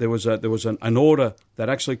 there was an order that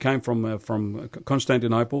actually came from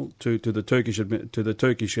Constantinople to the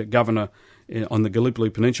Turkish governor on the Gallipoli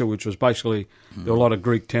Peninsula, which was basically there were a lot of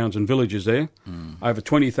Greek towns and villages there. Over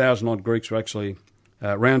 20,000 odd Greeks were actually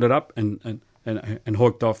rounded up and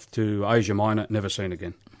hawked off to Asia Minor, never seen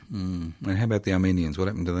again. And how about the Armenians? What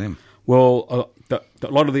happened to them? Well, a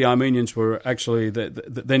lot of the Armenians were actually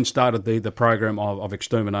then started the program of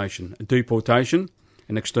extermination, deportation,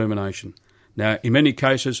 and extermination. Now, in many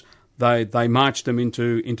cases, they marched them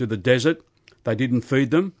into the desert. They didn't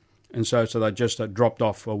feed them, and so they just dropped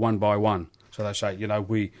off one by one. So they say,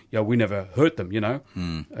 we never hurt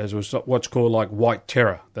them, as was what's called like white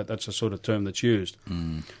terror. That's the sort of term that's used.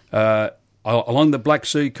 Along the Black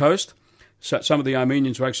Sea coast, some of the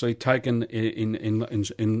Armenians were actually taken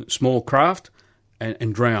in small craft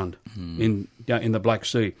and drowned in the Black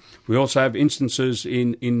Sea. We also have instances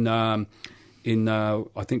in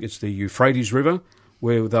I think it's the Euphrates River,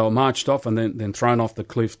 where they were marched off and then thrown off the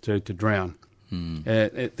cliff to drown.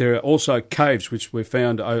 There are also caves which were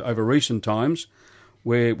found over recent times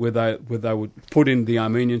where they would put in the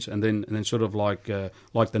Armenians and then sort of like the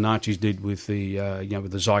Nazis did with the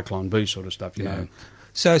with the Zyklon B sort of stuff. You know.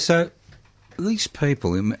 So these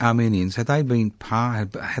people, Armenians, had they been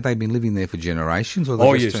living there for generations?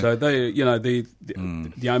 Or yes. So they,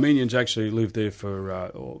 the Armenians actually lived there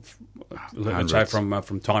for let's say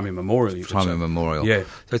from time immemorial. Time immemorial. Yeah.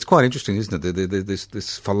 So it's quite interesting, isn't it?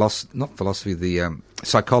 This philosophy, the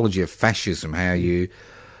psychology of fascism, how you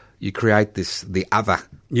create the other,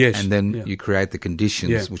 yes, and then you create the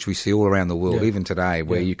conditions, which we see all around the world, even today,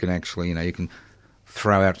 where you can actually, you can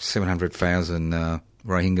throw out 700,000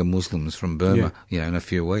 Rohingya Muslims from Burma, in a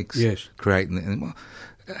few weeks. Yes. Creating.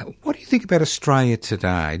 What do you think about Australia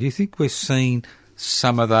today? Do you think we're seeing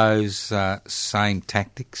some of those same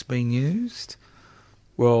tactics being used?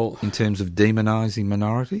 Well, in terms of demonising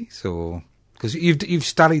minorities, or because you've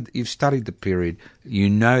studied the period, you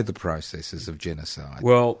know the processes of genocide.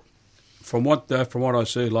 Well, from what I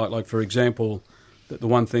see, like for example, the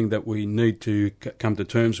one thing that we need to come to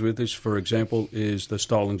terms with is, for example, is the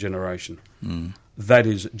stolen generation. That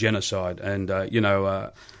is genocide, and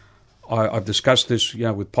I've discussed this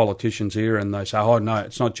with politicians here, and they say, "Oh no,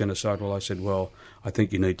 it's not genocide." Well, I said, "Well, I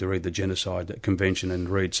think you need to read the Genocide Convention and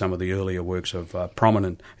read some of the earlier works of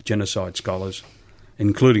prominent genocide scholars,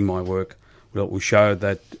 including my work, that will show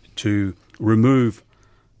that to remove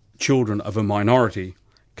children of a minority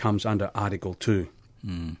comes under Article 2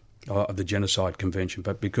 of the Genocide Convention.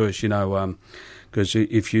 But because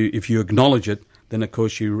if you acknowledge it, then of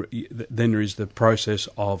course then there is the process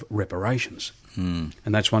of reparations, and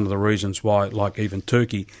that's one of the reasons why, like even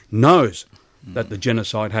Turkey knows that the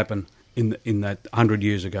genocide happened in that 100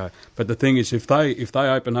 years ago. But the thing is, if they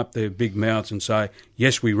open up their big mouths and say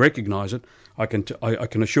yes, we recognise it, I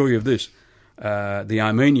can assure you of this: the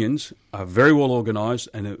Armenians are very well organised,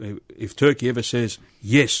 and if Turkey ever says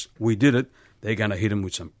yes, we did it, they're going to hit them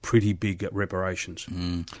with some pretty big reparations.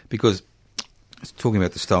 Because talking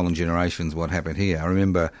about the stolen generations, what happened here, I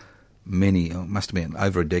remember must have been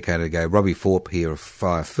over a decade ago, Robbie Thorpe here of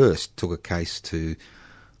Fire First took a case to,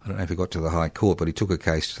 I don't know if he got to the High Court, but he took a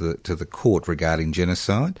case to the court regarding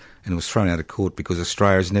genocide, and was thrown out of court because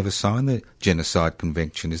Australia has never signed the Genocide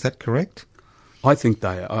Convention. Is that correct? I think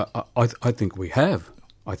I think we have.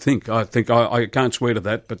 I can't swear to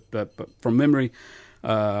that, but from memory,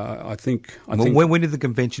 I think. When did the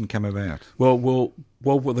convention come about? Well,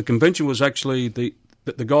 the convention was actually the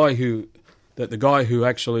guy who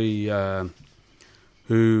actually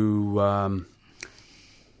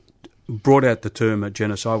brought out the term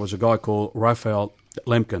genocide was a guy called Raphael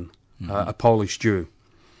Lemkin, a Polish Jew,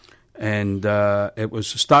 and it was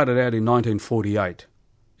started out in 1948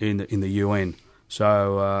 in the UN.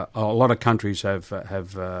 So a lot of countries have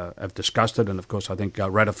discussed it, and of course I think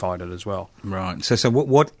ratified it as well. Right. So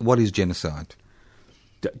what is genocide?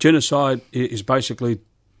 Genocide is basically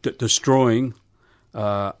destroying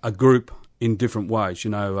a group in different ways.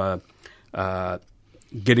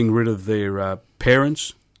 Getting rid of their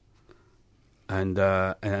parents, and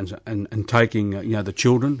taking the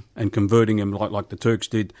children and converting them like the Turks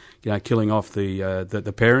did, killing off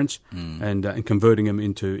the parents and converting them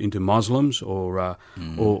into Muslims or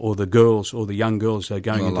the girls or the young girls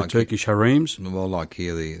going into Turkish harems. Well, like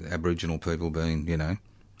here, the Aboriginal people being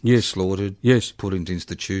slaughtered, put into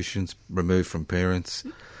institutions, removed from parents.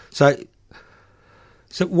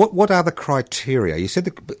 So what are the criteria? You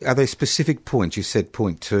said, are there specific points? You said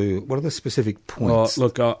point 2. What are the specific points?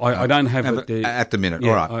 Well, look, I don't have it at the minute.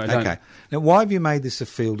 Yeah, all right, okay. Now, why have you made this a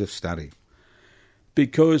field of study?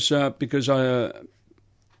 Because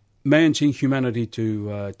man's inhumanity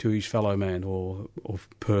to his fellow man or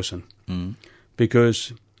person.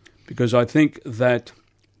 Because I think that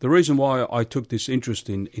the reason why I took this interest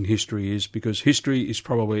in history is because history is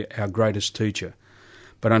probably our greatest teacher.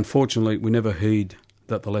 But unfortunately, we never heed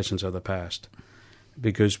the lessons of the past,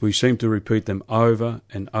 because we seem to repeat them over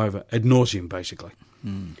and over, ad nauseum, basically.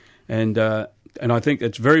 And I think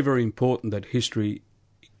it's very, very important that history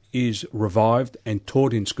is revived and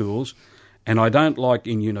taught in schools. And I don't like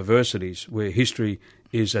in universities where history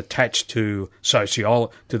is attached to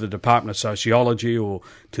the Department of Sociology or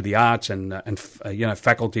to the arts and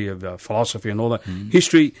faculty of philosophy and all that.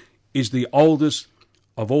 History is the oldest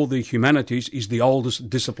of all the humanities, is the oldest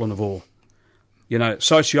discipline of all.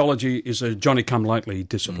 Sociology is a Johnny-come-lately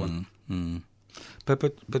discipline.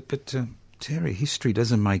 But Terry, history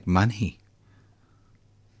doesn't make money.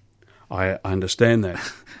 I understand that.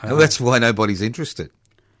 Well, that's why nobody's interested.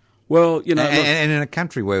 Well, and in a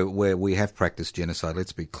country where we have practiced genocide,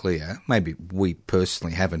 let's be clear, maybe we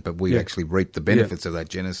personally haven't, but we actually reaped the benefits of that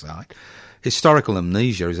genocide. Historical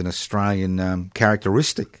amnesia is an Australian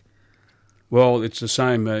characteristic. Well, it's the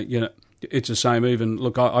same, it's the same even,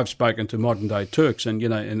 look, I've spoken to modern-day Turks, and,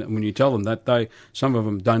 and when you tell them that, some of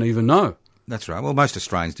them don't even know. That's right. Well, most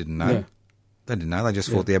Australians didn't know. Yeah. They didn't know. They just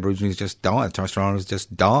thought the Aborigines just died. Torres Strait Islanders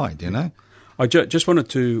just died, I just wanted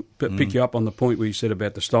to pick you up on the point where you said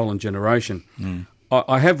about the stolen generation.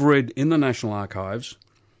 I have read in the National Archives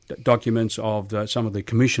documents of some of the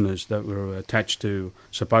commissioners that were attached to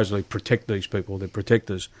supposedly protect these people, the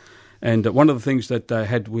protectors. And one of the things that they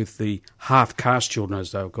had with the half-caste children,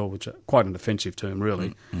 as they were called, which is quite an offensive term,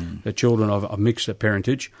 really, the children of mixed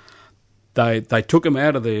parentage, they took them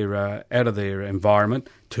out of their environment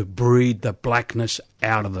to breed the blackness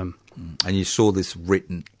out of them. And you saw this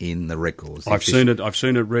written in the records. I've seen it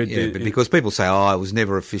read. Yeah, because people say, it was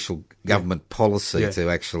never official government policy to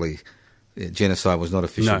actually... genocide was not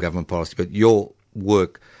official government policy, but your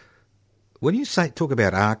work... When you talk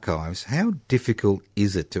about archives, how difficult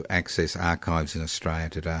is it to access archives in Australia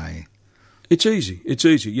today? It's easy.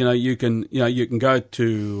 You can go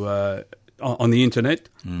to on the internet,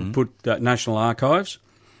 put National Archives,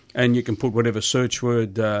 and you can put whatever search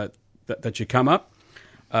word that you come up.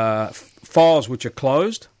 Files which are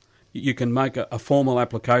closed, you can make a formal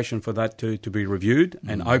application for that to be reviewed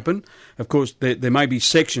and open. Of course, there may be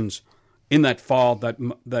sections in that file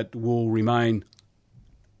that will remain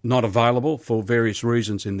not available for various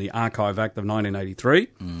reasons in the Archive Act of 1983.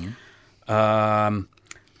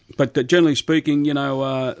 But generally speaking,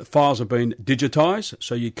 files have been digitised,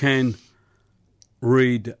 so you can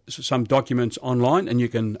read some documents online, and you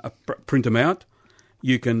can print them out.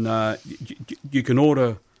 You can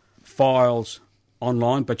order files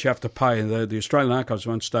online, but you have to pay. The Australian Archives at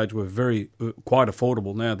one stage were quite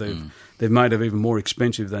affordable. Now they've made it even more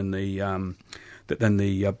expensive than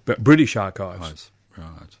the British Archives.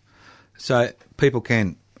 Right. So people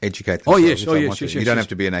can educate themselves. Yes. You don't have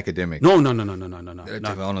to be an academic. No.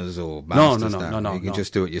 Have honours or masters. No. You can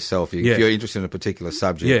just do it yourself. If you're interested in a particular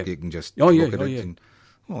subject, you can just look at it. And,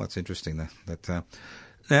 that's interesting.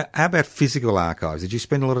 Now, how about physical archives? Did you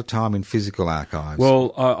spend a lot of time in physical archives?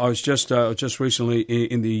 Well, I was just recently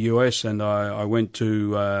in the US, and I went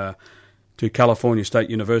to California State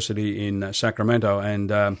University in Sacramento,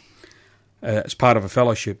 and as part of a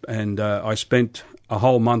fellowship, and I spent a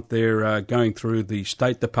whole month there going through the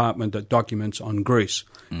State Department documents on Greece,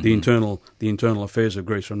 the internal affairs of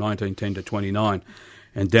Greece from 1910 to 29,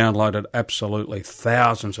 and downloaded absolutely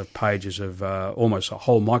thousands of pages of almost a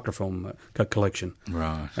whole microfilm collection.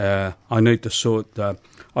 Right. I need to sort.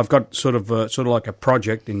 I've got sort of like a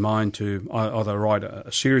project in mind to either write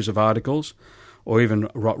a series of articles, or even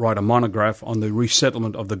write a monograph on the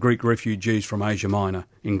resettlement of the Greek refugees from Asia Minor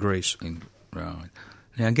in Greece. Right.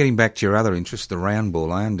 Now, getting back to your other interest, the round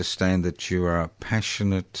ball, I understand that you are a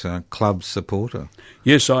passionate club supporter.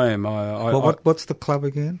 Yes, I am. What's the club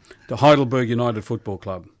again? The Heidelberg United Football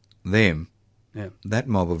Club. Them? Yeah. That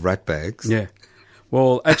mob of ratbags? Yeah.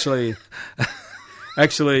 Well, actually,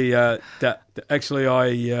 I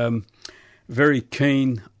very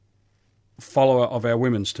keen follower of our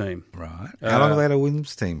women's team. Right. How long have they had a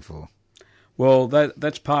women's team for? Well,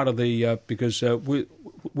 that's part of the because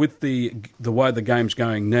with the way the game's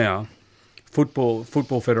going now, Football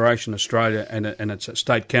Federation Australia and its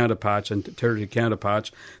state counterparts and territory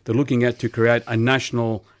counterparts, they're looking at to create a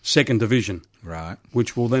national second division, right?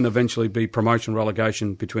 Which will then eventually be promotion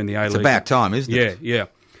relegation between the A League. It's about time, isn't it? Yeah.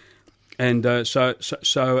 And so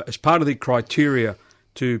as part of the criteria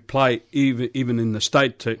to play even in the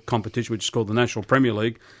state competition, which is called the National Premier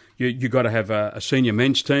League, you got to have a senior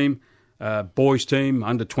men's team, boys team,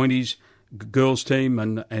 under 20s, girls team,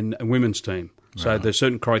 and a women's team. So there's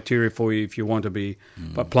certain criteria for you if you want to be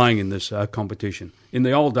playing in this competition. In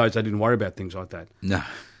the old days, they didn't worry about things like that. No.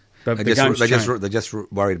 But they just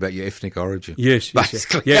worried about your ethnic origin. Yes,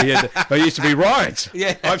 basically. Yeah. There used to be riots.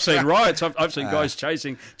 Yeah, I've seen riots. I've seen guys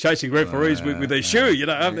chasing referees with their shoe. You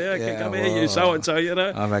know, come here, you so and so. You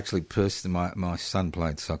know. I've actually personally, my son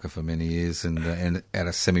played soccer for many years, and at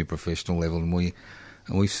a semi-professional level, and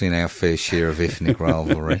we've seen our fair share of ethnic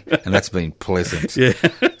rivalry, and that's been pleasant. Yeah.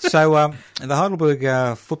 So the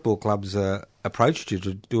Heidelberg Football Club's approached you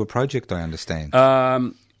to do a project, I understand.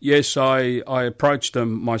 Yes, I approached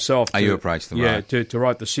them myself. You approached them, yeah, right. to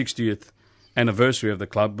write the 60th anniversary of the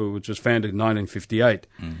club, which was founded in 1958.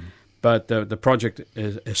 Mm-hmm. But the project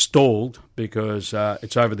is stalled because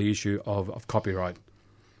it's over the issue of copyright.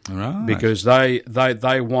 Right. Because they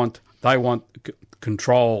want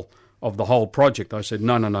control of the whole project. I said,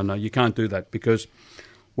 no, you can't do that, because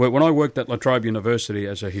when I worked at La Trobe University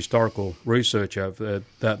as a historical researcher, the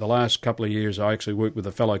last couple of years I actually worked with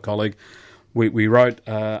a fellow colleague. We wrote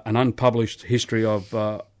an unpublished history of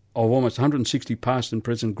almost 160 past and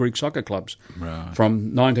present Greek soccer clubs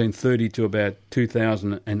from 1930 to about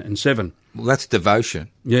 2007. Well, that's devotion.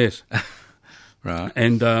 Yes. Right.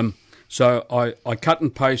 And so I cut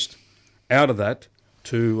and paste out of that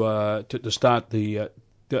to start the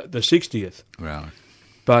 60th. Right.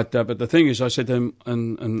 But the thing is, I said to them,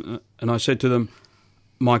 and I said to them,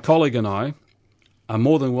 my colleague and I are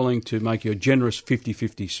more than willing to make you a generous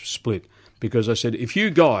 50-50 split. Because I said, if you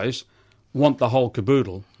guys want the whole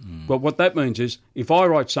caboodle, well, what that means is, if I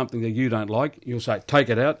write something that you don't like, you'll say, take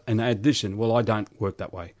it out and add this in. Well, I don't work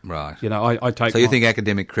that way. Right. You know, I take. So you think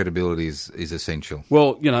academic credibility is essential?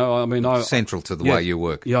 Well, you know, I mean, central to the way you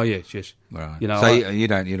work. Yeah. Yes. Right. You know, so you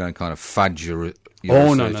don't kind of fudge your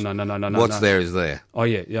oh, research. No. What's there is there. Oh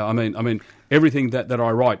yeah. I mean, everything that I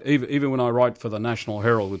write, even when I write for the National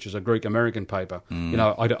Herald, which is a Greek American paper, you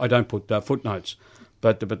know, I don't put footnotes.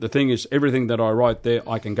 But the thing is, everything that I write there,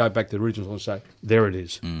 I can go back to the original and say, there it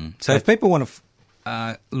is. So if people want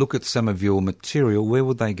to look at some of your material, where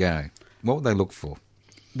would they go? What would they look for?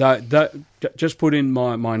 Just put in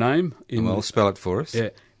my name. Well, spell it for us. Yeah,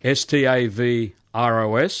 Stavros,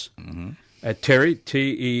 at Terry,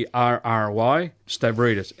 Terry,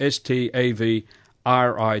 Stavridis,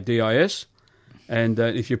 Stavridis. And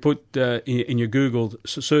if you put in your Google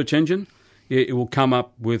search engine, it will come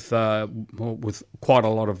up with quite a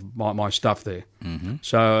lot of my stuff there. Mm-hmm.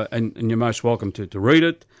 So, and you're most welcome to read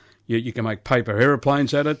it. You can make paper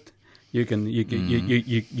aeroplanes at it. You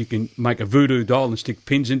can make a voodoo doll and stick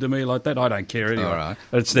pins into me like that. I don't care anyway. All right.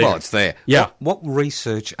 It's there. Well, it's there. Yeah. What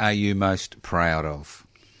research are you most proud of?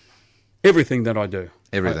 Everything that I do.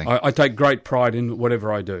 Everything. I take great pride in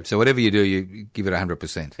whatever I do. So whatever you do, you give it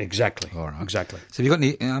 100%. Exactly. All right. Exactly. So have you got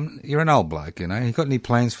any? You're an old bloke, you know. You got any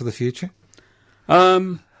plans for the future?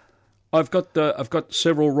 I've got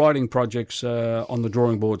several writing projects on the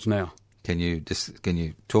drawing boards now. Can you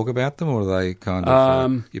talk about them, or are they kind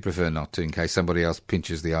of you prefer not to, in case somebody else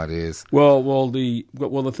pinches the ideas? Well, the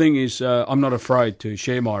thing is, I'm not afraid to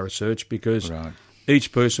share my research because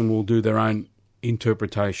each person will do their own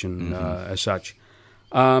interpretation as such.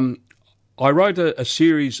 I wrote a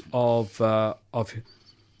series of for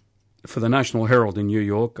the National Herald in New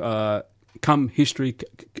York, come history,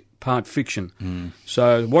 part fiction.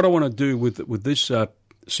 So what I want to do with this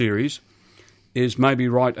series is maybe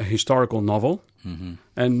write a historical novel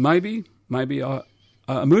and maybe a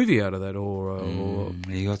movie out of that. Or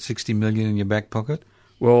you got $60 million in your back pocket?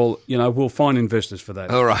 Well, we'll find investors for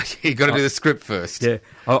that. All right, you got to do the script first. Yeah,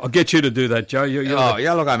 I'll get you to do that, Joe.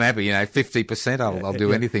 Yeah, look, I'm happy. 50%. I'll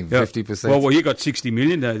do anything. 50%. Well, you got $60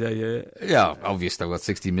 million. Yeah, obviously I've got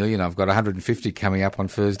 $60 million. I've got 150 coming up on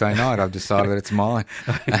Thursday night. I've decided that it's mine.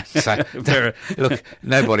 So, look,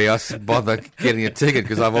 nobody else bother getting a ticket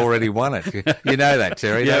because I've already won it. You know that,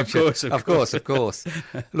 Terry. Yeah, don't you? Of course.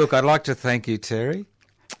 Look, I'd like to thank you, Terry.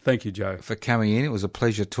 Thank you, Joe. For coming in. It was a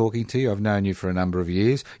pleasure talking to you. I've known you for a number of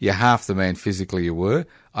years. You're half the man physically you were.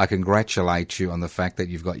 I congratulate you on the fact that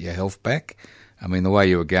you've got your health back. I mean, the way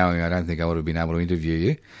you were going, I don't think I would have been able to interview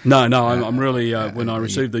you. No, I'm really, when I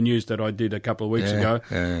received the news that I did a couple of weeks ago,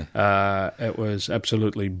 it was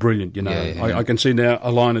absolutely brilliant, I can see now a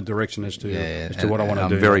line of direction as to what I want to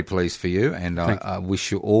do. I'm very pleased for you, and I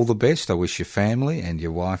wish you all the best. I wish your family and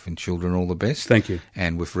your wife and children all the best. Thank you.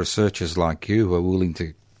 And with researchers like you who are willing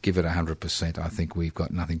to give it 100%, I think we've got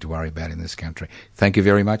nothing to worry about in this country. Thank you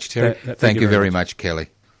very much, Terry. Thank you very much, Kelly.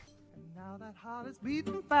 It's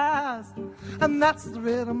beating fast, and that's the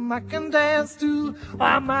rhythm I can dance to.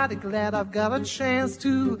 I'm mighty glad I've got a chance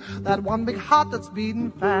to. That one big heart that's beating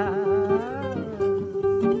fast.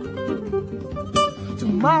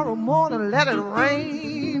 Tomorrow morning let it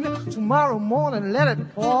rain, tomorrow morning let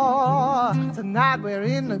it pour. Tonight we're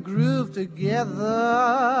in the groove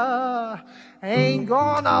together. Ain't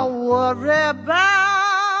gonna worry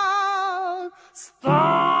about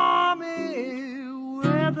stormy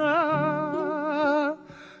weather.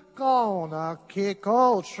 Gonna kick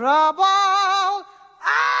old trouble out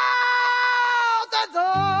the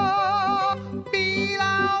door. Beat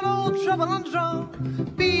out old trouble on the drum.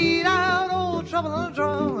 Beat out old trouble on the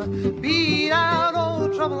drum. Beat out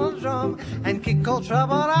old trouble on the drum. And kick old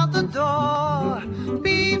trouble out the door.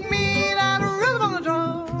 Beat me that rhythm on the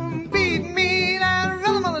drum. Beat me that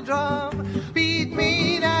rhythm on the drum. Beat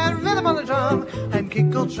me that rhythm on the drum. And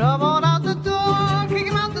kick old trouble out the door. Kick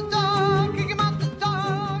him out the door.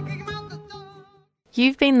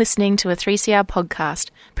 You've been listening to a 3CR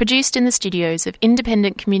podcast produced in the studios of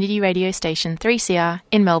independent community radio station 3CR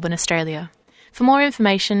in Melbourne, Australia. For more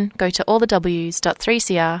information, go to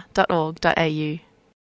allthews.3cr.org.au.